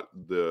taught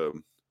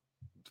the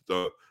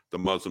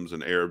Muslims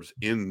and Arabs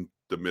in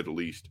the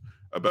Middle East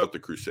about the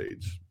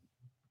Crusades.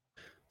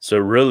 So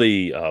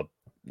really,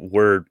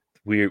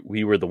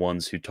 we were the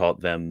ones who taught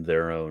them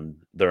their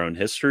own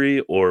history,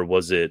 or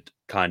was it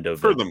kind of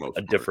For the most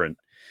part. different?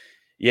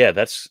 Yeah,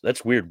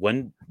 that's weird.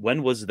 When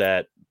was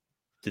that?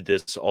 Did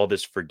all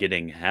this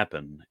forgetting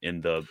happen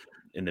in the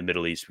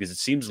Middle East? Because it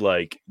seems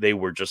like they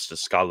were just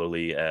as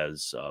scholarly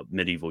as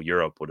medieval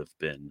Europe would have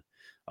been,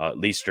 at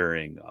least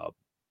during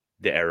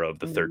the era of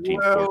the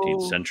 13th,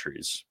 14th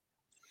centuries.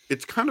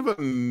 It's kind of a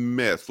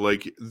myth.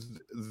 Like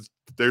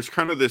there's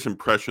kind of this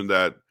impression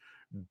that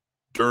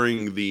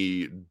during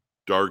the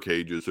Dark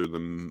Ages or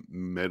the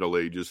Middle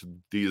Ages,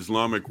 the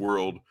Islamic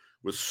world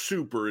was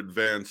super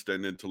advanced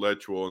and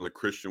intellectual, and the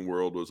Christian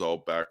world was all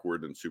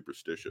backward and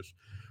superstitious.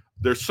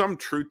 There's some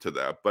truth to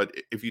that, but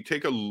if you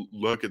take a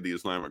look at the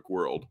Islamic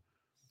world,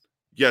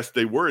 yes,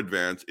 they were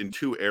advanced in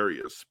two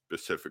areas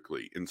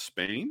specifically, in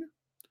Spain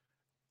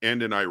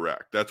and in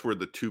Iraq. That's where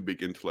the two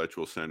big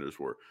intellectual centers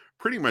were.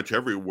 Pretty much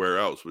everywhere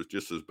else was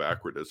just as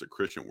backward as the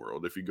Christian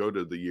world. If you go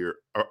to the year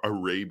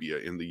Arabia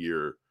in the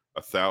year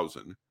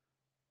 1000,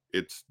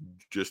 it's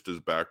just as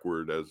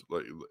backward as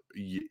like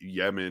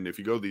Yemen. If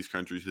you go to these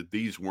countries,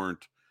 these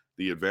weren't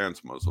the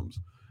advanced Muslims.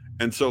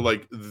 And so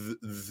like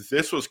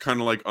this was kind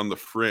of like on the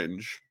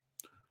fringe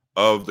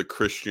of the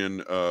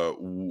Christian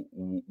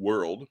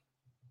world.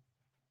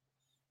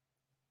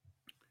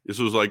 This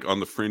was like on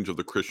the fringe of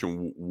the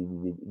Christian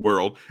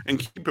world. And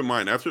keep in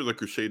mind, after the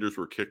Crusaders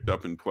were kicked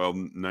up in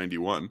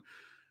 1291,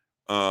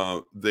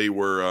 they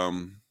were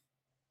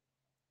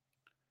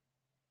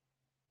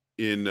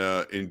in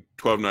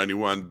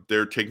 1291,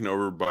 they're taken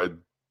over by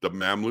the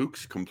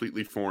Mamluks,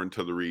 completely foreign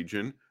to the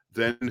region.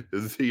 Then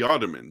the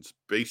Ottomans,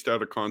 based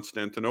out of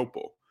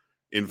Constantinople,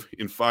 in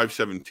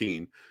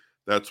 517.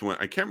 That's when,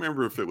 I can't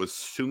remember if it was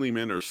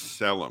Suleiman or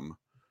Selim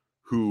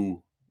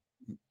who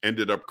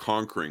ended up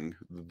conquering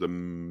the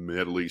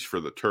Middle East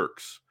for the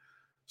Turks.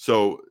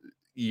 So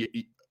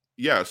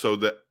yeah, so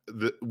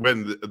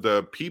when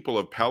the people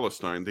of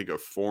Palestine think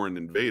of foreign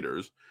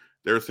invaders,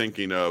 they're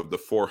thinking of the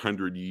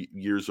 400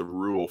 years of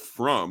rule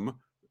from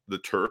the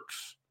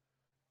Turks,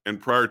 and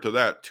prior to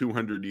that,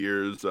 200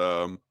 years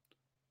of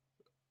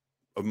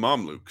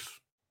Mamluks.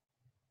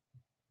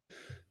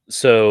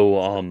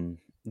 So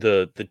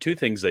the two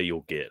things that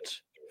you'll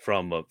get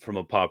from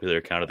a popular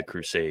account of the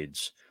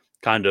Crusades,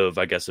 kind of,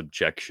 I guess,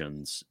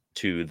 objections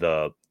to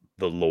the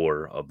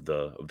lore of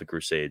the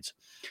Crusades,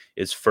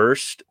 is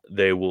first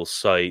they will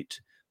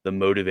cite the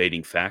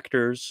motivating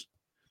factors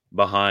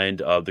behind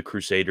the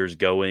Crusaders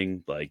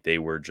going. Like they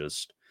were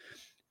just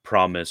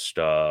promised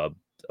a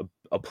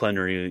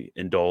plenary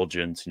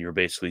indulgence, and you're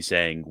basically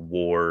saying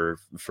war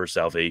for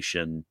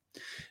salvation.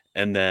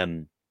 And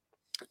then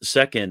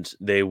second,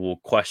 they will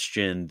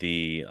question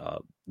the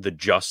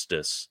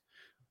justice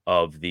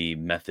of the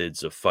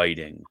methods of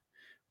fighting,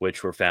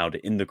 which were found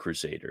in the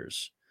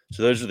Crusaders.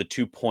 So those are the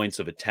 2 points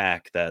of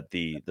attack that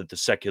the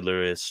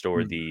secularist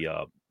or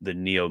the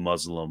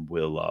neo-Muslim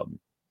will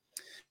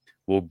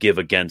give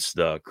against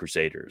the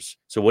Crusaders.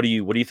 So what do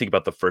you think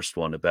about the first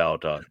one,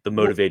 about the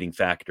motivating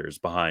factors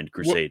behind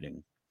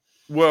crusading?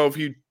 Well, if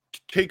you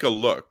take a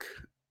look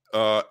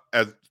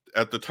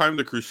at the time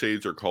the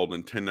Crusades are called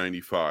in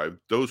 1095,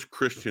 those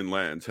Christian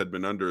lands had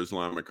been under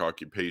Islamic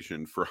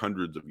occupation for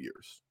hundreds of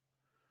years.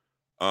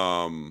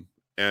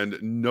 And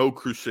no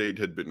crusade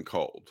had been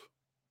called.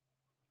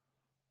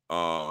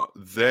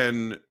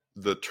 Then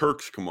the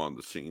Turks come on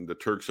the scene. The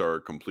Turks are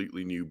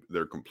completely new.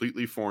 They're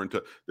completely foreign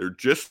they're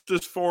just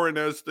as foreign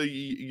as the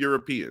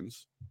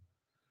Europeans.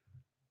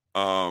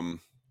 And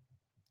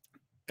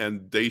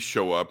they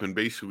show up, and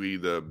basically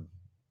the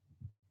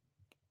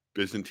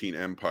Byzantine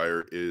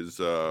Empire is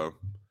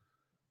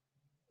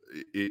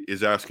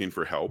asking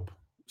for help.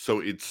 So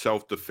it's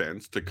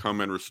self-defense to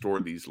come and restore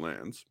these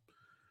lands.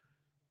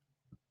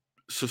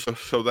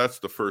 So that's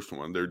the first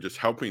one. They're just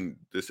helping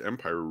this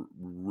empire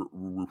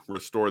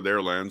restore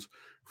their lands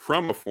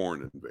from a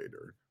foreign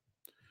invader.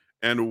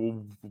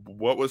 And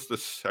what was the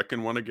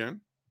second one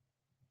again?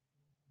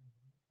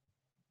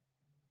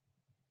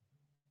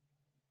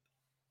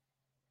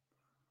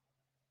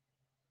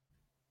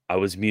 I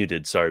was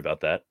muted. Sorry about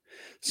that.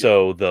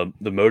 So the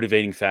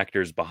motivating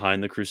factors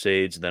behind the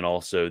Crusades, and then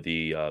also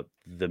the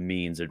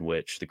means in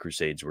which the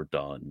Crusades were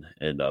done,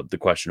 and the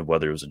question of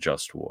whether it was a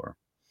just war.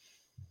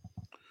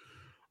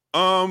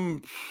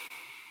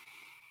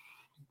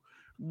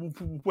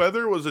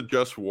 Whether it was a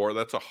just war,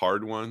 that's a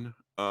hard one.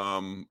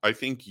 I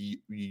think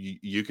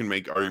you can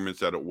make arguments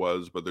that it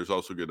was, but there's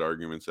also good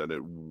arguments that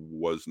it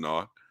was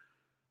not.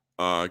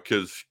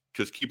 Because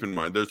keep in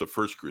mind, there's the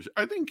first crusade.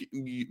 I think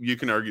you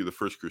can argue the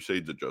first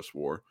crusade's a just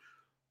war.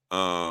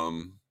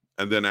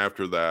 And then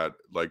after that,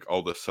 like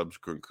all the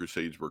subsequent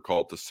crusades were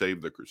called to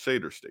save the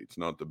Crusader states,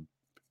 not the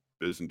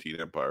Byzantine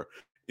Empire.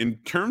 In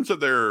terms of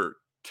their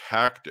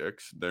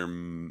tactics, their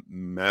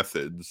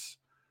methods,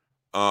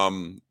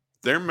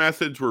 their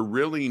methods were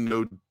really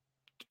no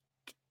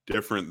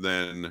different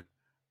than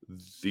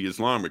the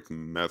Islamic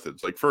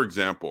methods. Like, for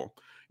example,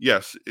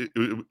 yes,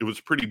 it was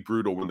pretty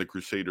brutal when the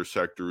Crusaders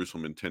sacked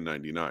Jerusalem in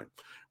 1099,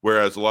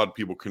 whereas a lot of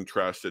people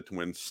contrast it to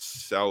when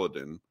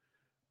Saladin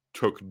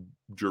took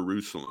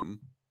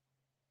Jerusalem.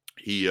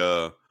 He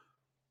there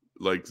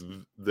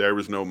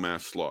was no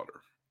mass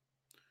slaughter,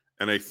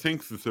 and I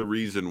think that the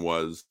reason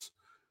was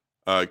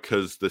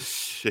because the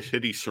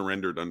city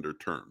surrendered under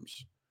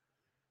terms.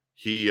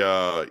 He's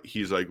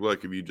like,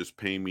 look, if you just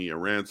pay me a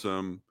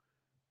ransom,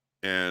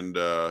 and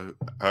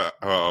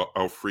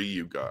I'll free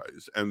you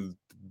guys. And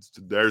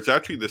there's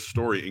actually this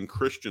story in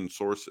Christian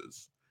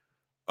sources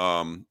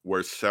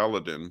where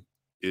Saladin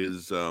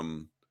is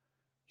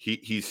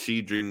he's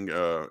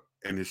sieging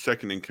and his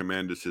second in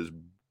command is his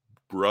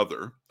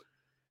brother,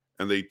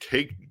 and they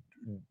take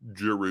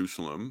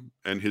Jerusalem,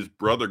 and his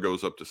brother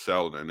goes up to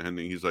Saladin and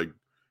he's like,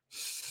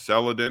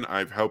 Saladin,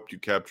 I've helped you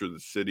capture the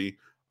city.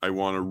 I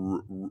want a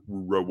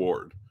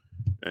reward.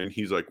 And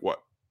he's like,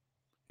 what?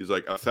 He's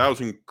like,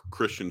 1,000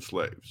 Christian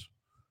slaves.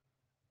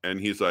 And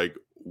he's like,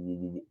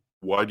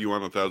 why do you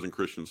want 1,000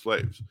 Christian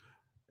slaves?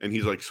 And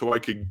he's like, so I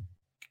could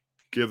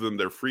give them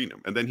their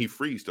freedom. And then he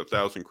frees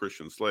 1,000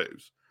 Christian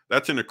slaves.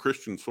 That's in a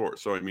Christian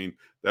source. So, I mean,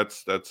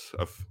 that's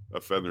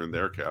a feather in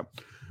their cap.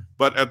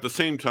 But at the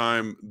same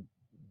time,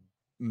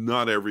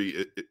 not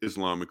every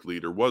Islamic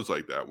leader was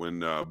like that. When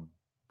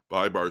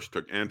Baibars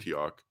took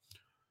Antioch,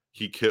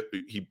 he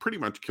pretty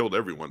much killed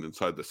everyone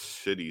inside the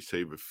city,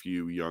 save a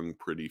few young,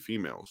 pretty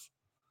females.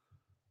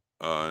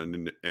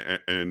 And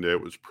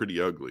it was pretty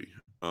ugly.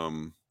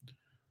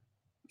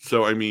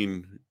 So, I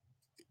mean,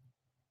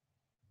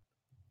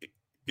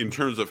 in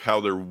terms of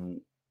how their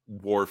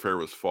warfare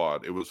was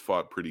fought, it was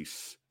fought pretty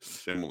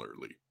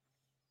similarly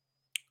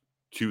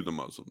to the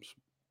Muslims,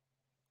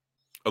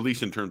 at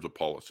least in terms of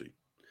policy.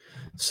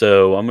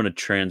 So I'm going to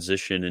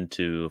transition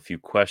into a few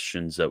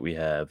questions that we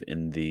have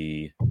in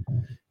the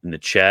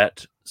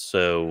chat.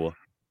 So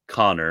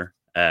Connor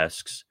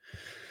asks,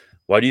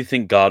 why do you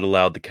think God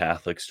allowed the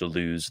Catholics to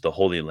lose the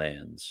Holy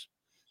Lands?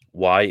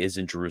 Why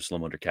isn't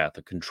Jerusalem under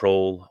Catholic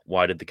control?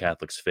 Why did the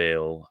Catholics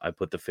fail? I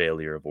put the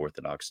failure of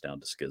Orthodox down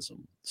to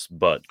schism,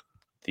 but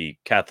the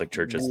Catholic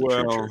Church is the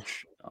true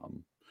church.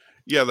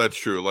 Yeah, that's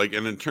true. Like,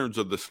 and in terms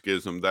of the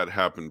schism, that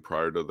happened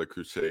prior to the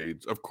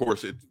Crusades. Of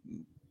course,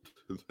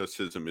 the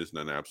schism isn't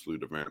an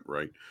absolute event,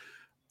 right?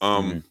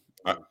 I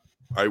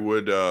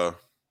would.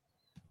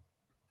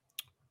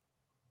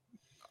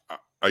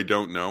 I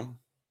don't know.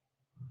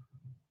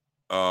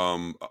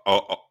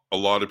 A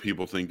lot of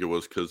people think it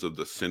was because of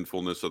the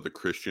sinfulness of the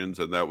Christians,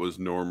 and that was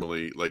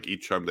normally like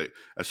each time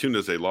as soon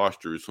as they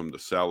lost Jerusalem to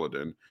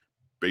Saladin,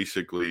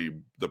 basically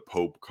the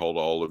Pope called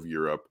all of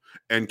Europe.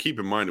 And keep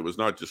in mind, it was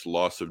not just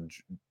loss of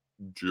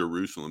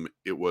Jerusalem;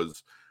 it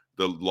was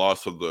the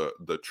loss of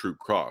the true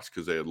cross,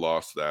 because they had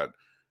lost that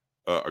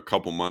a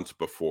couple months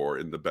before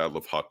in the Battle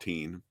of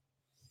Hattin,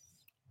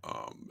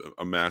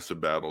 a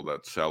massive battle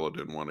that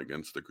Saladin won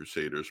against the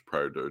Crusaders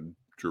prior to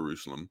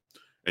Jerusalem.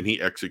 And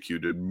he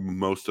executed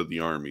most of the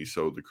army,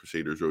 so the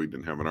Crusaders really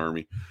didn't have an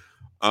army.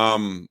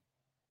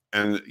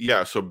 And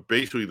yeah, so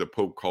basically the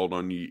Pope called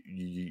on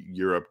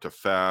Europe to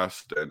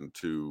fast and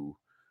to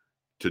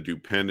do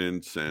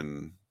penance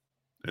and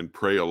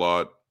pray a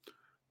lot,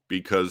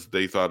 because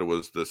they thought it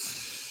was the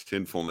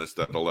sinfulness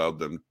that allowed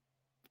them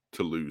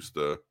to lose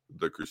the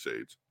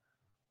Crusades.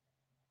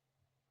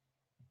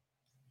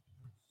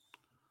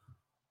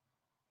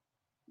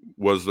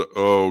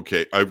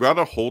 Okay. I've got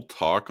a whole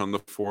talk on the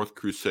Fourth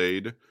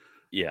Crusade.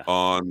 Yeah.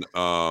 On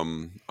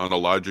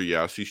Elijah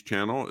Yassi's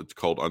channel. It's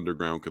called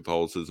Underground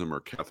Catholicism or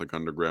Catholic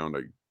Underground.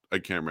 I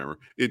can't remember.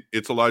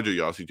 It's Elijah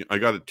Yassi. I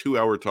got a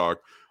 2-hour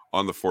talk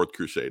on the Fourth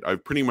Crusade.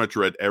 I've pretty much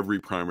read every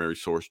primary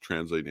source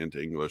translated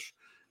into English,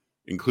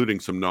 including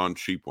some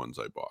non-cheap ones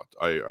I bought.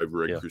 I've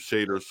read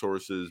Crusader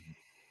sources,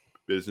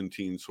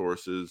 Byzantine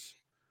sources.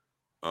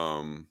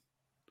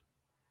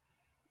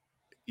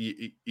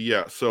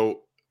 Yeah,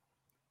 so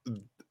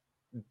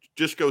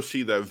just go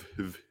see that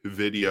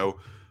video.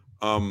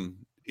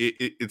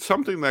 It's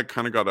something that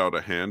kind of got out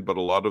of hand, but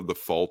a lot of the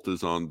fault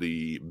is on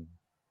the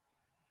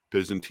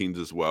Byzantines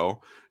as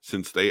well,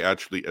 since they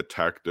actually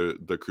attacked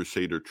the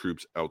Crusader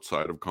troops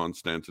outside of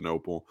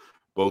Constantinople,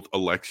 both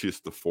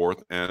Alexius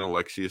IV and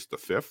Alexius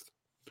V.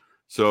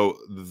 So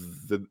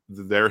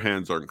their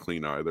hands aren't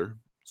clean either.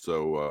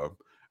 So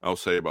I'll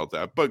say about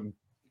that. But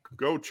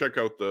go check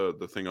out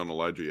the thing on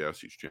Elijah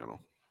Yassi's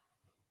channel.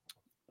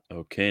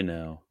 Okay,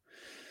 now.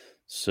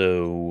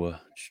 So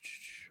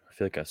I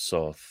feel like I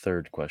saw a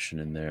third question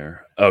in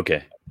there.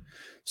 Okay.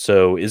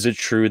 So, is it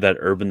true that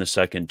Urban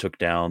II took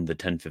down the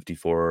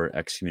 1054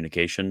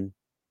 excommunication?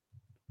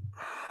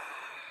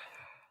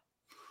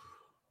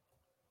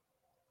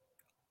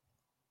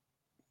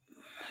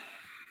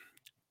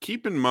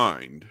 Keep in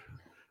mind,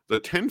 the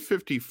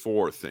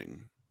 1054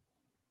 thing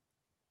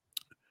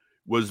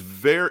was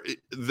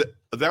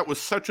that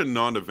was such a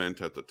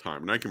non-event at the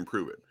time, and I can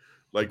prove it.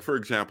 Like, for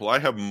example, I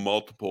have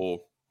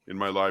multiple in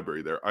my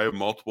library there. I have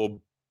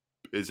multiple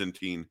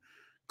Byzantine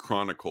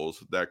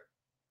chronicles that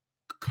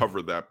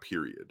cover that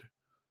period,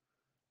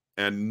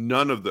 and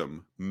none of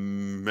them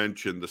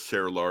mention the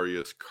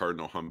Cerularius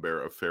Cardinal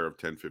Humbert affair of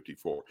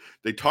 1054.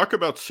 They talk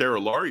about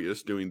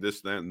Cerularius doing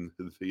this, then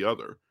the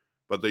other,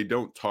 but they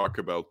don't talk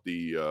about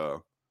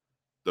the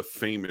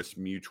famous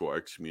mutual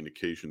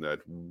excommunication that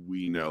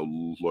we now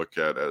look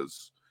at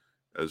as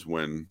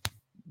when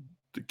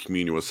the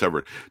communion was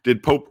severed.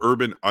 Did Pope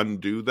Urban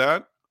undo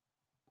that?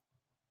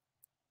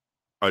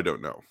 I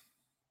don't know.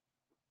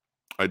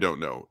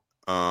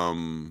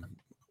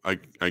 I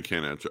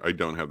can't answer. I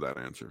don't have that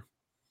answer.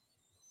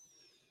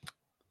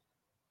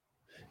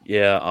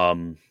 Yeah,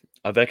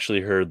 I've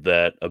actually heard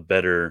that a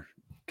better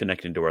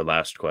connecting to our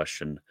last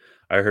question.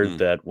 I heard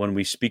that when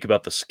we speak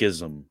about the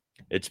schism,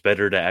 it's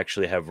better to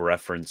actually have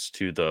reference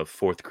to the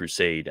Fourth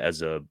Crusade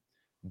as a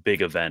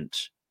big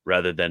event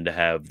rather than to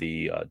have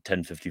the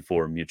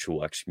 1054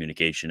 mutual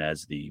excommunication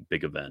as the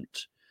big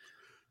event.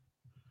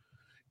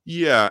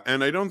 Yeah,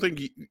 and I don't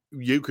think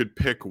you could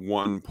pick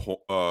one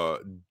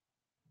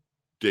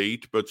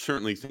date, but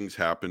certainly things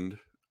happened.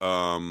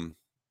 Like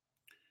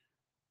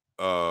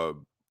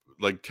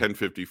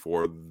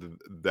 1054,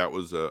 that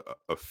was a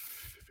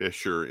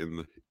fissure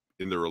in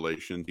the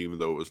relations, even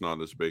though it was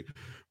not as big.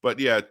 But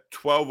yeah,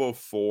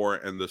 1204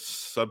 and the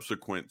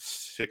subsequent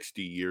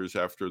 60 years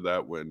after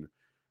that, when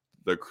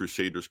the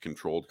Crusaders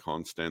controlled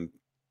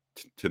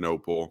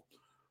Constantinople,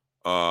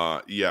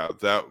 yeah,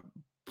 that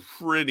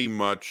pretty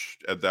much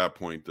at that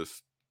point the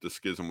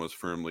schism was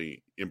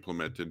firmly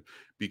implemented,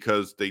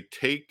 because they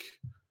take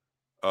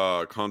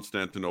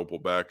Constantinople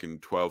back in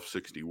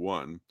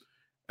 1261,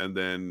 and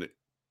then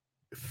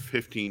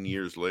 15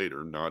 years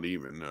later, not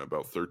even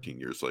about 13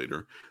 years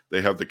later,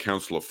 they have the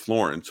Council of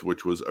Florence,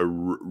 which was a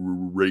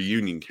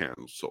reunion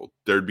council.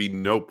 There'd be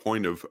no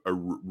point of a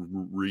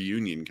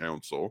reunion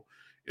council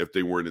if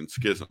they weren't in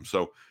schism.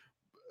 So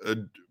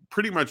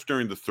pretty much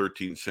during the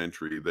 13th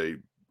century, they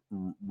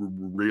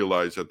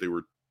realized that they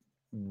were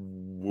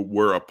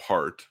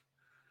apart.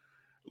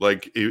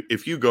 Like,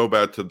 if you go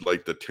back to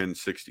like the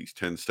 1060s,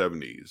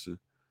 1070s,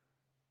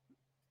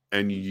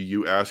 and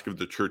you ask if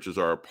the churches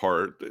are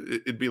apart,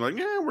 it'd be like,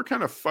 yeah, we're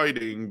kind of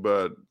fighting,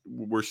 but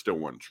we're still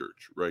one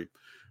church, right?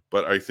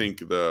 But I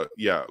think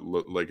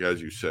like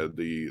as you said,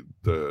 the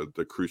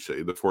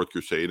crusade, the Fourth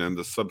Crusade, and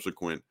the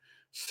subsequent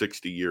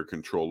 60-year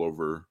control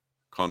over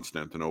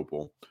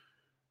Constantinople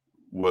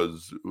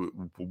was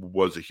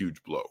a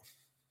huge blow.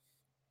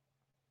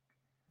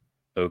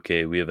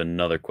 Okay, we have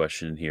another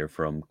question here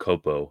from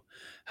Kopo.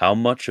 How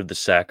much of the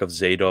sack of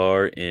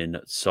Zadar in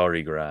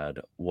Tsarigrad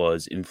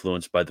was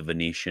influenced by the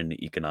Venetian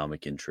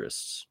economic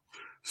interests?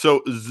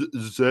 So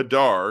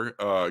Zadar,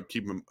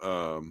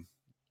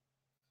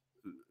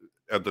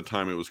 at the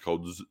time it was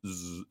called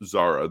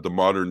Zara, the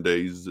modern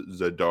day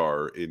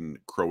Zadar in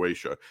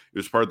Croatia. It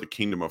was part of the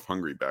Kingdom of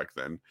Hungary back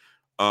then.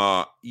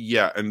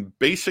 Yeah, and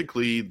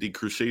basically the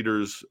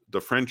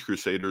French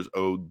Crusaders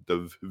owed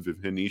the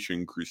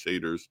Venetian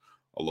Crusaders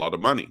a lot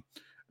of money.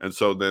 And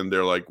so then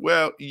they're like,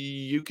 well,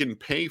 you can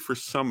pay for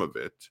some of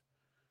it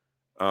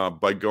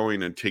by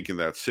going and taking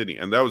that city.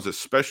 And that was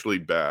especially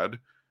bad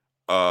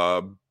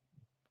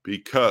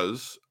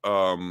because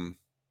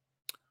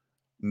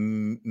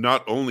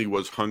not only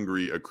was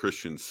Hungary a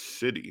Christian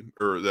city,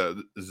 or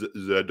the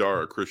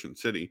Zadar a Christian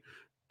city,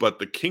 but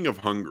the king of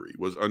Hungary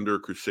was under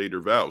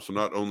Crusader vow. So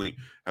not only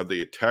have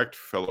they attacked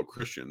fellow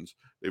Christians,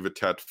 they've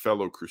attacked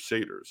fellow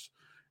Crusaders.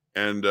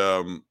 And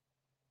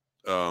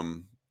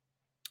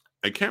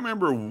I can't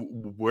remember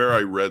where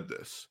I read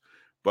this,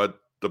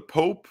 but the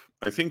Pope,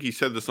 I think he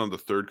said this on the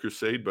Third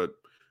Crusade, but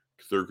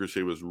Third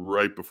Crusade was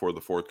right before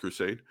the Fourth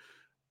Crusade,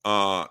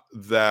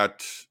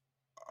 that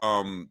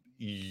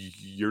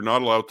you're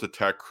not allowed to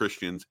attack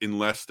Christians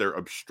unless they're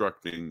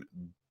obstructing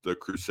the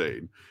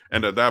crusade.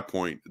 And at that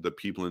point, the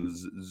people in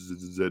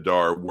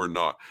Zadar were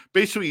not.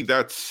 Basically,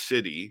 that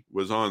city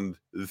was on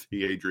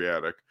the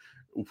Adriatic,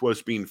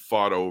 was being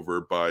fought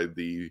over by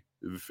the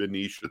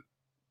Venetians,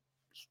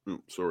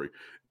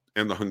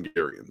 and the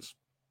Hungarians.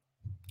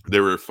 They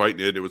were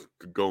fighting it. It was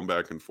going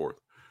back and forth.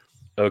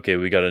 Okay,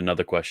 we got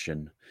another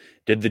question.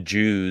 Did the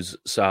Jews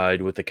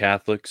side with the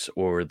Catholics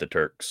or the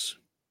Turks?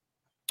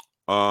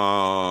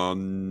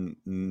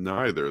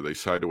 Neither. They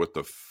sided with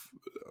the.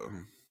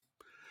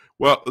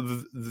 Well,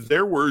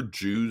 there were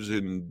Jews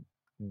in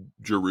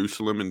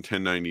Jerusalem in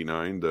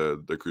 1099.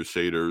 The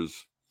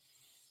Crusaders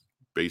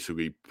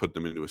basically put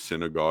them into a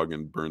synagogue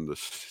and burned the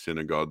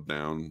synagogue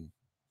down.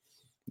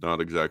 Not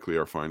exactly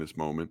our finest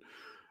moment,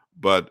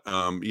 but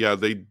yeah,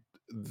 they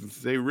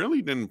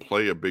really didn't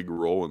play a big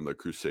role in the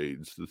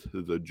Crusades.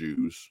 The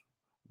Jews,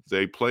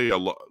 they play a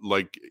lot.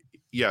 Like,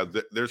 yeah,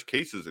 there's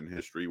cases in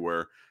history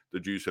where the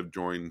Jews have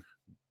joined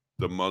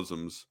the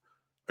Muslims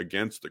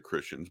against the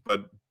Christians,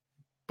 but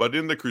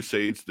in the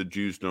Crusades, the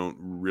Jews don't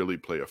really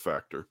play a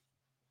factor.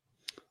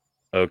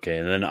 Okay,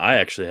 and then I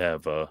actually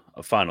have a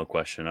final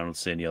question. I don't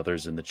see any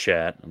others in the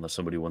chat unless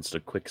somebody wants to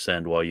quick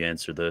send while you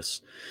answer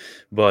this.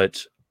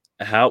 But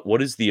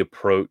what is the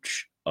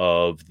approach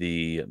of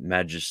the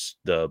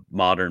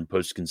modern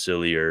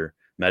post-conciliar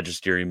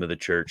magisterium of the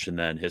church, and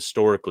then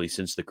historically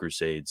since the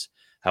Crusades,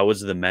 how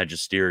has the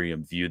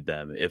magisterium viewed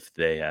them, if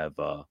they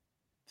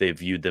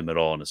viewed them at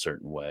all in a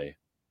certain way?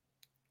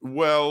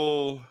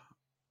 Well,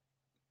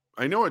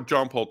 I know what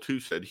John Paul II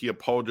said. He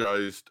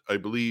apologized, I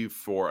believe,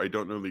 for, I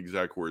don't know the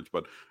exact words,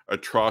 but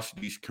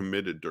atrocities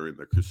committed during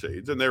the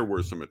Crusades. And there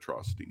were some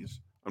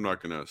atrocities. I'm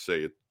not going to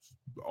say it's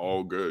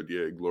all good.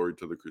 Yeah, glory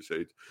to the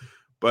Crusades.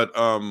 But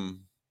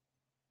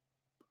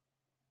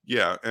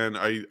yeah, and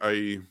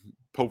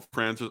Pope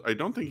Francis, I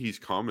don't think he's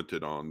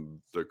commented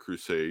on the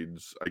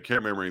Crusades. I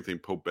can't remember anything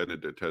Pope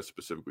Benedict has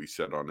specifically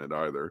said on it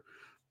either.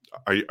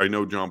 I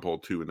know John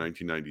Paul II in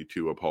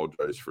 1992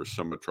 apologized for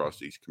some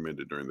atrocities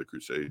committed during the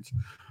Crusades.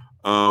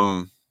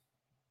 I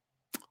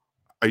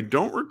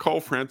don't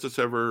recall Francis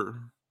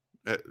ever.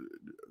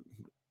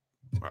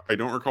 I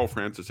don't recall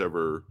Francis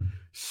ever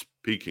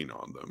speaking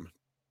on them,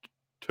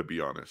 to be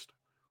honest.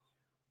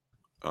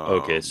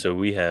 Okay, so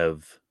we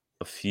have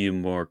a few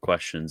more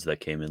questions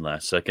that came in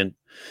last second.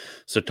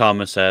 So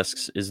Thomas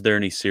asks, is there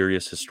any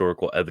serious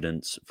historical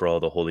evidence for all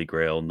the Holy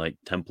Grail Knight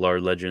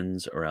Templar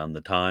legends around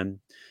the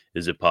time?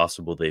 Is it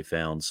possible they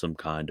found some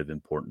kind of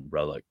important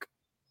relic?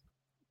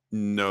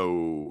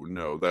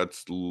 No,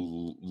 that's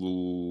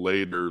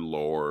later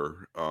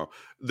lore.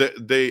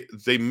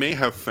 They may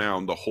have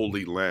found the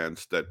Holy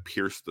Lance that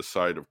pierced the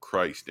side of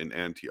Christ in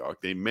Antioch.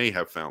 They may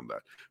have found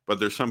that, but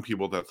there's some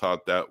people that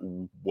thought that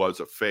was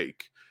a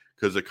fake,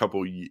 because a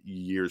couple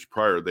years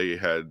prior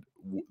the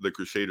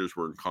Crusaders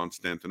were in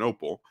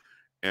Constantinople,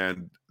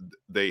 and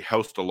they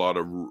housed a lot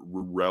of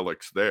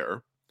relics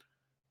there.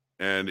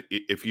 And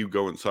if you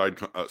go inside,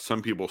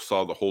 some people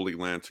saw the Holy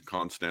Lance in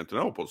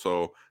Constantinople.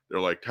 So they're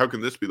like, how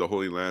can this be the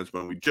Holy Lance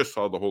when we just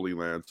saw the Holy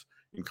Lance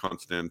in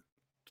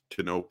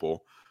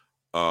Constantinople?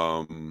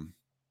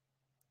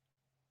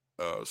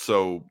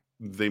 So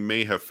they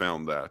may have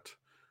found that.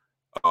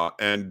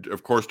 And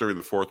of course, during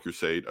the Fourth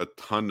Crusade, a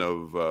ton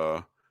of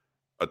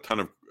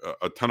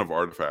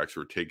artifacts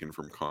were taken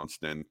from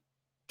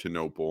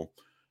Constantinople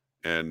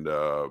and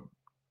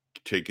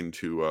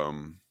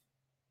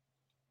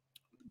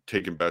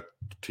taken back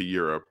to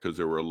Europe, because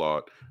there were a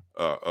lot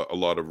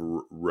of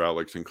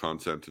relics in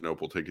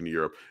Constantinople taken to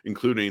Europe,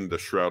 including the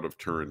Shroud of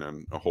Turin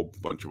and a whole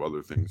bunch of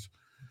other things.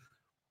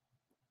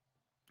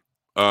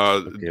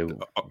 Okay.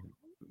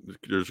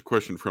 There's a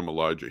question from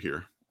Elijah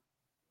here.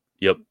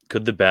 Yep.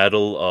 Could the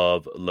Battle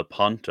of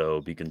Lepanto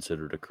be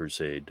considered a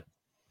crusade?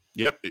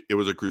 Yep, it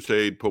was a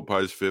crusade. Pope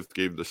Pius V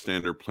gave the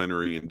standard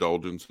plenary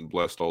indulgence and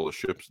blessed all the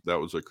ships. That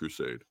was a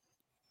crusade.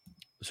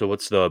 So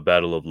what's the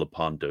Battle of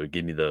Lepanto?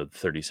 Give me the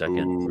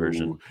 30-second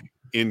version.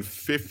 In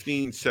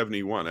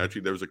 1571,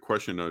 actually, there was a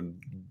question on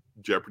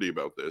Jeopardy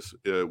about this.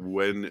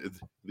 When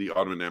the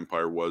Ottoman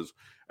Empire was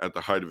at the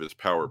height of its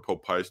power,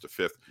 Pope Pius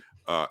V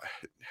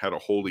had a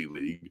Holy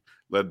League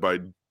led by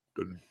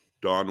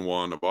Don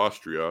Juan of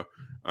Austria.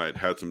 It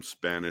had some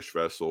Spanish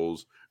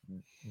vessels,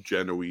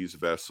 Genoese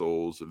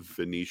vessels,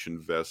 Venetian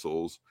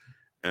vessels,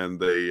 and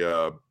they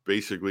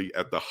basically,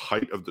 at the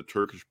height of the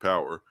Turkish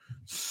power,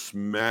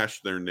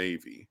 smashed their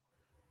navy,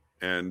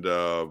 and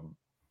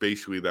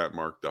basically that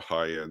marked the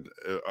high end.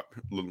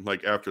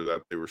 Like after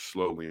that, they were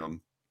slowly on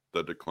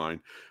the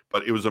decline,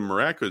 but it was a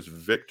miraculous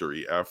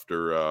victory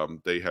after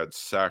they had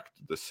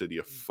sacked the city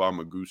of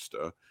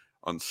Famagusta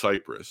on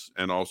Cyprus,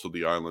 and also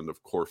the island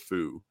of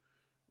Corfu,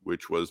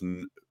 which was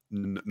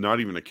not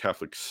even a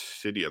Catholic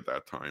city at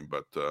that time,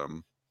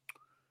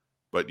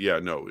 but yeah,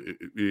 no,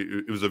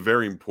 it was a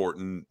very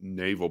important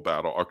naval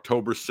battle.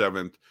 October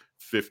 7th,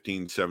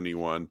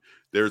 1571.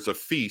 There's a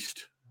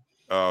feast,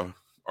 Our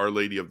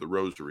Lady of the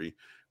Rosary,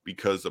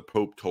 because the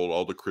Pope told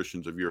all the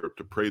Christians of Europe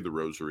to pray the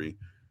Rosary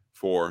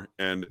for,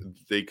 and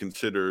they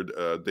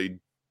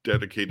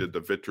dedicated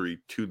the victory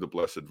to the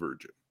Blessed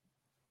Virgin.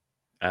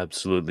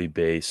 Absolutely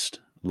based.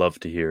 Love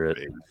to hear it.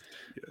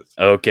 Yes.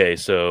 Okay,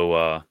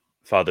 so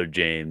Father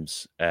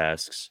James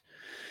asks,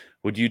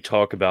 would you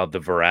talk about the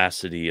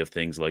veracity of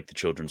things like the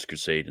Children's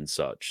Crusade and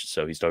such?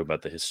 So he's talking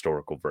about the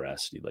historical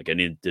veracity. Like,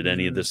 did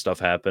any of this stuff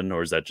happen,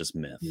 or is that just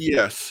myth?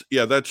 Yes,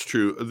 yeah, that's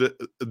true.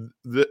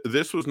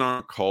 This was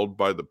not called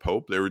by the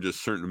Pope. There were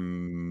just certain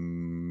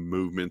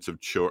movements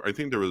of children. I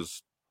think there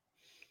was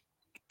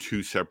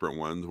 2 separate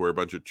ones where a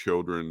bunch of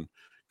children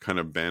kind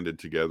of banded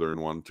together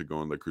and wanted to go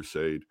on the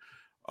crusade.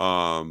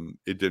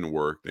 It didn't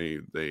work.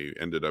 They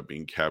ended up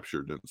being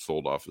captured and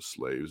sold off as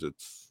slaves.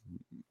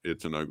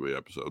 It's an ugly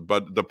episode,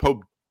 but the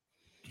Pope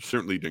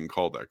certainly didn't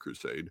call that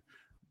crusade.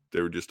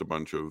 They were just a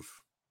bunch of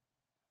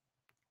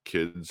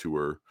kids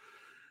who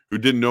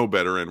didn't know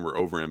better and were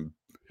over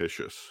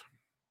ambitious.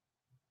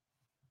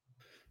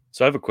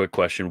 So I have a quick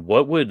question.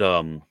 What would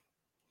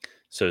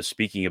So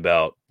speaking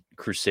about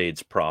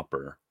crusades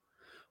proper,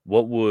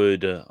 what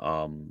would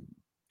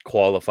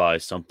qualify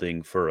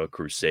something for a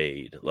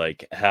crusade?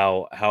 Like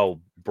how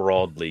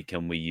broadly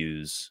can we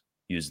use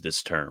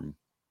this term?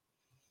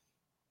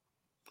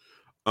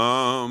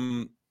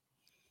 Um,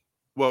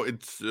 well,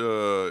 it's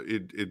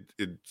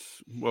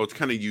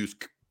kind of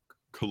used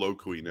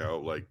colloquially now,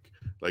 like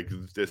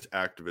this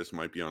activist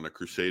might be on a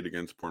crusade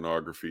against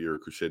pornography or a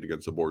crusade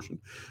against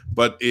abortion,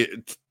 but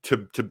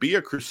to be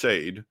a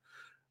crusade,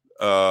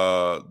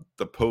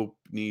 the Pope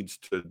needs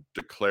to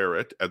declare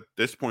it. At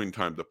this point in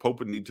time, the Pope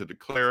would need to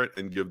declare it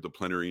and give the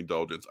plenary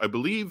indulgence. I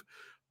believe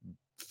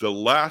the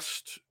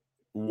last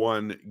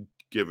one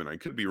given, I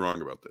could be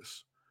wrong about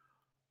this,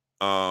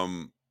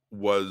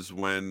 was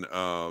when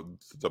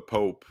the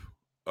Pope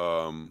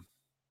um,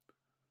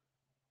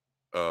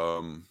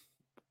 um,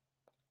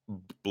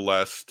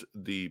 blessed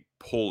the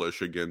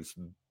Polish against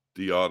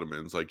the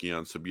Ottomans, like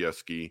Jan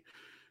Sobieski,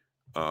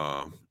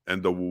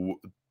 and the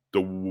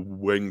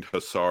winged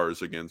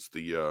hussars against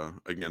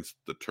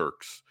the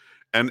Turks.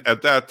 And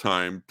at that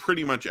time,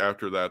 pretty much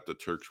after that, the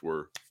Turks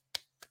were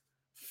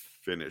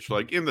finished.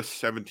 Like in the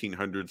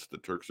 1700s, the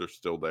Turks are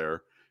still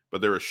there,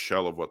 but they're a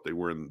shell of what they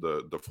were in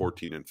the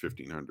 14 and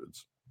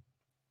 1500s.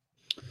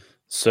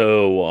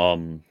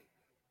 So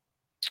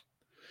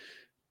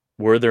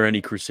were there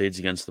any crusades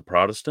against the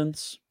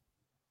Protestants?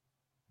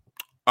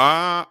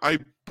 I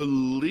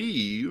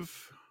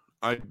believe,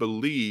 I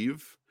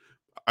believe,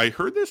 I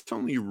heard this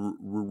only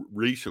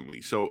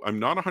recently, so I'm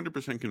not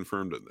 100%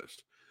 confirmed on this,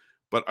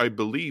 but I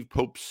believe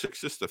Pope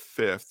Sixtus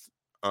V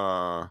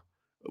uh,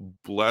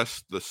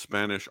 blessed the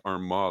Spanish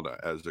Armada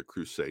as a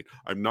crusade.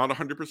 I'm not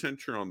 100%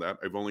 sure on that.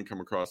 I've only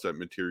come across that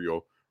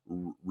material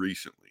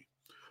recently.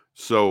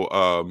 So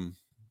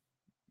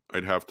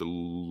I'd have to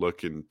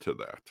look into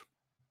that.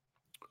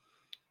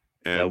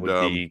 And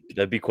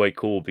That'd be quite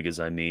cool because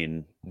I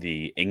mean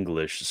the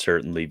English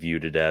certainly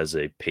viewed it as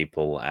a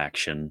papal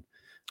action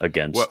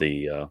against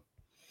the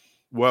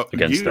well,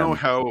 against you know them.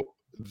 how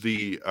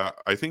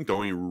I think the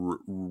only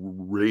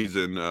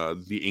reason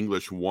the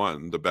English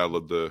won the Battle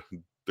of the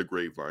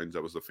Grapevines,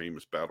 that was the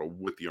famous battle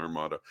with the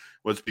Armada,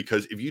 was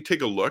because if you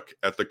take a look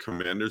at the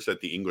commanders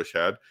that the English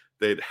had,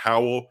 they had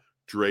Howell,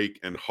 Drake,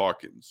 and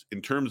Hawkins.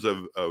 In terms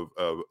of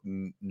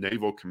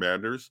naval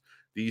commanders,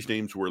 these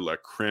names were la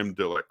creme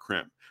de la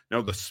creme.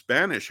 Now, the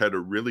Spanish had a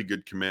really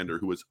good commander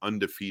who was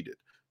undefeated,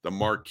 the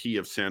Marquis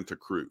of Santa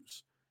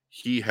Cruz.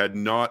 He had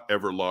not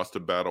ever lost a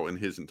battle in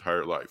his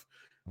entire life,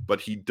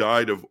 but he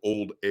died of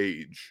old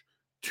age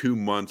 2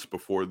 months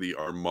before the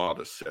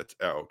Armada sets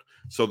out.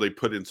 So they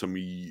put in some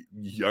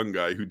young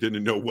guy who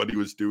didn't know what he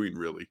was doing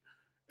really,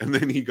 and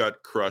then he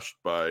got crushed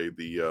by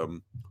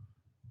the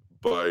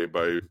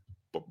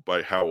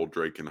by Howell,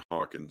 Drake, and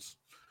Hawkins.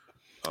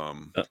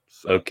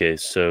 Okay,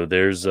 so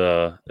there's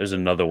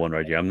another one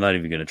right here. I'm not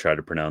even going to try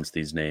to pronounce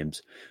these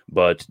names,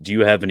 but do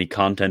you have any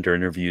content or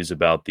interviews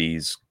about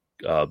these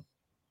uh,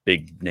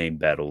 big name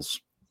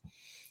battles?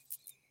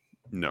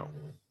 No.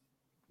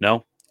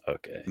 No?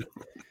 Okay.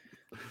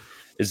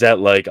 Is that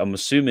like, I'm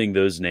assuming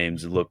those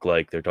names look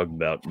like they're talking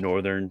about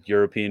Northern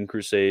European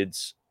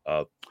crusades,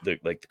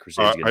 like the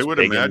crusades I against would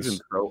imagine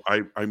pagans? so.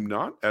 I'm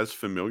not as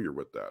familiar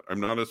with that. I'm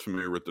not as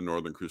familiar with the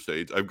Northern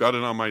Crusades. I've got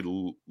it on my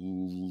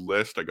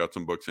list. I got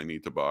some books I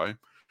need to buy,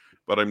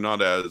 but I'm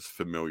not as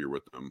familiar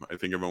with them. I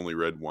think I've only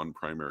read one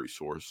primary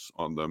source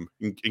on them.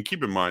 And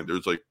keep in mind,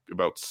 there's like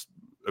about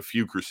a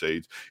few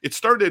crusades. It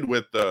started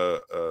with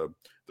the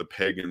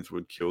pagans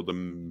would kill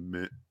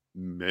the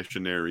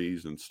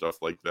missionaries and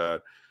stuff like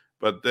that.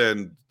 But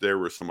then there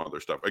was some other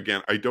stuff.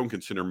 Again, I don't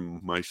consider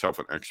myself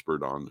an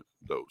expert on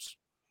those.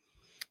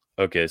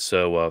 Okay,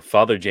 so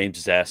Father James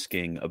is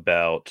asking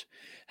about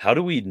how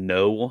do we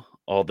know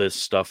all this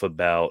stuff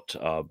about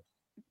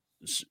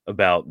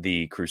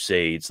the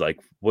Crusades? Like,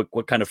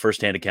 what kind of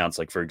firsthand accounts?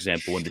 Like, for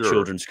example, in the Sure.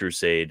 Children's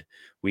Crusade,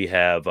 we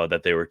have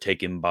that they were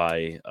taken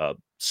by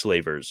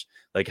slavers.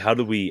 Like, how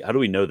do we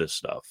know this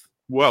stuff?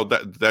 Well,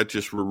 that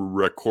just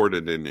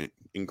recorded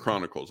in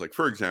chronicles. Like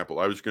for example,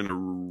 I was going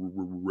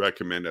to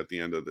recommend at the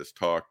end of this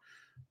talk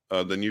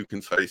the New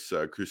Concise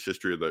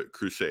History of the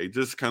Crusades.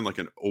 This is kind of like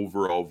an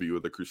overall view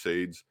of the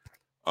Crusades,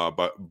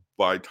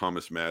 by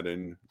Thomas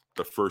Madden,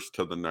 the first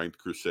to the ninth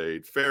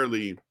Crusade.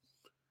 Fairly,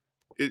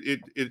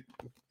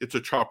 it's a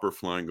chopper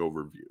flying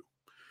overview.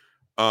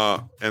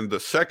 And the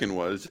second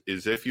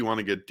is if you want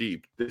to get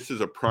deep, this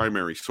is a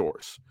primary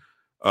source.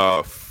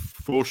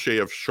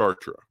 Fouché of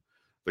Chartres,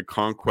 The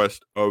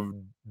Conquest of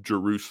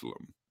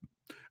Jerusalem.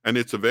 And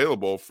it's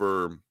available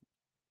for,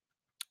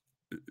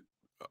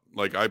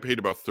 like, I paid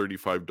about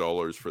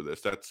 $35 for this.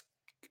 That's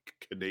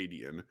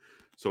Canadian.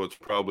 So it's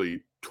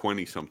probably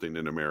 20 something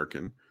in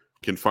American.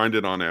 Can find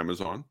it on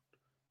Amazon.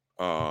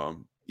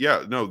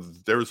 Yeah, no,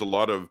 there's a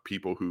lot of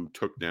people who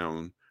took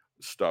down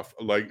stuff.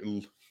 Like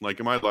in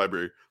my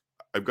library,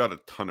 I've got a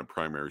ton of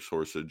primary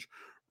sources.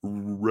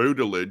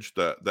 Routledge,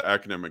 the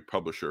academic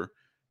publisher,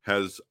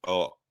 has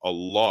a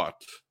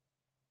lot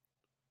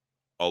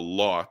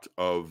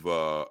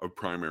of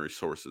primary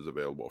sources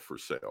available for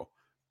sale.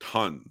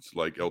 Tons.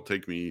 Like it'll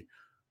take me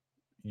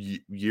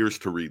years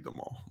to read them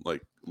all.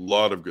 Like, a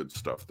lot of good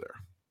stuff there.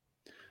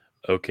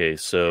 Okay,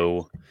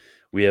 so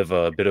we have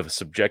a bit of a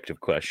subjective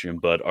question,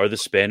 but are the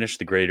Spanish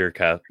the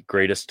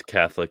greatest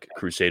Catholic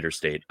crusader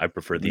state? I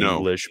prefer the No.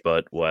 English,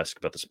 but we'll ask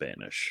about the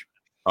Spanish.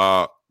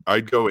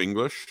 I'd go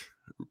English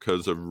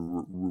because of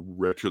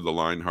Richard the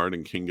Lionheart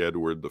and King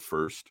Edward the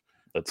First.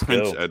 Let's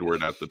Prince go.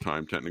 Edward at the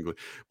time, technically.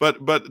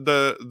 But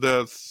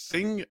the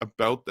thing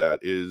about that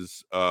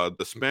is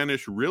the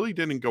Spanish really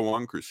didn't go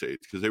on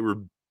crusades because they were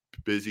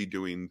busy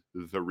doing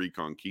the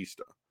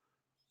Reconquista.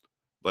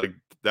 Like,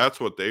 that's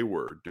what they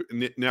were.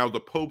 Now, the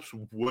popes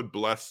would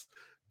bless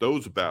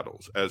those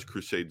battles as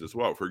crusades as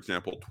well. For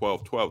example,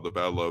 1212, the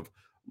Battle of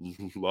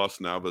Las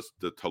Navas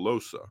de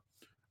Tolosa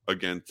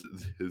against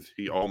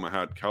the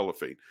Almohad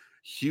Caliphate.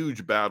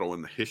 Huge battle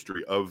in the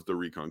history of the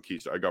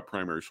Reconquista. I got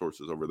primary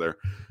sources over there.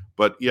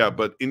 But yeah,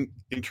 but in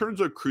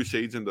terms of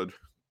crusades in the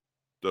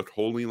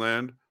Holy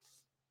Land,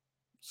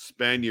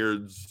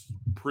 Spaniards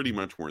pretty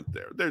much weren't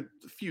there. There are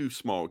a few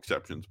small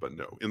exceptions, but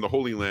no. In the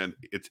Holy Land,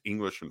 it's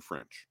English and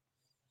French.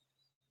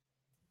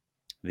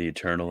 The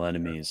eternal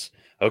enemies.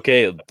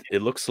 Okay,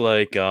 it looks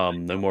like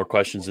no more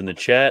questions in the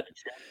chat.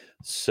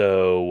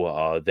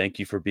 So thank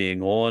you for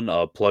being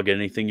on. Plug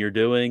anything you're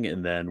doing,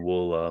 and then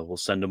we'll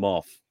send them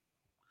off.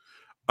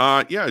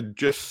 Yeah,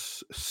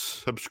 just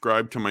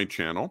subscribe to my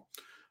channel.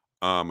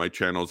 My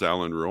channel is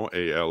Allan Ruhl,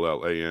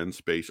 ALLAN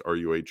space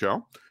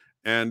RUHL.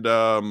 And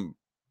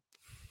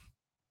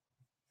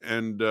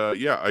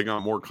yeah, I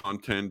got more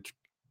content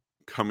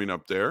coming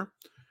up there.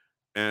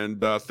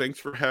 And thanks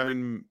for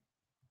having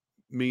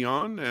me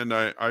on. And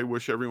I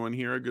wish everyone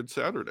here a good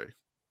Saturday.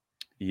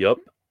 Yep.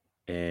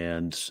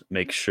 And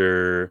make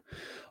sure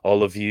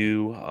all of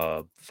you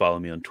follow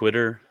me on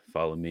Twitter,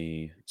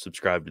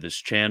 subscribe to this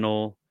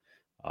channel,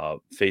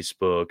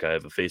 Facebook. I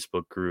have a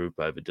Facebook group.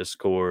 I have a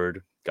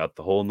Discord. Got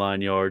the whole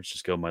 9 yards.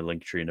 Just go to my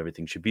Linktree and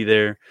everything should be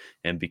there,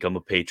 and become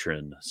a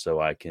patron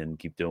so I can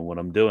keep doing what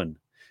I'm doing.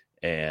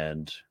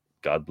 And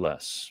God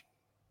bless.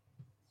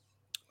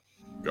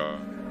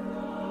 God.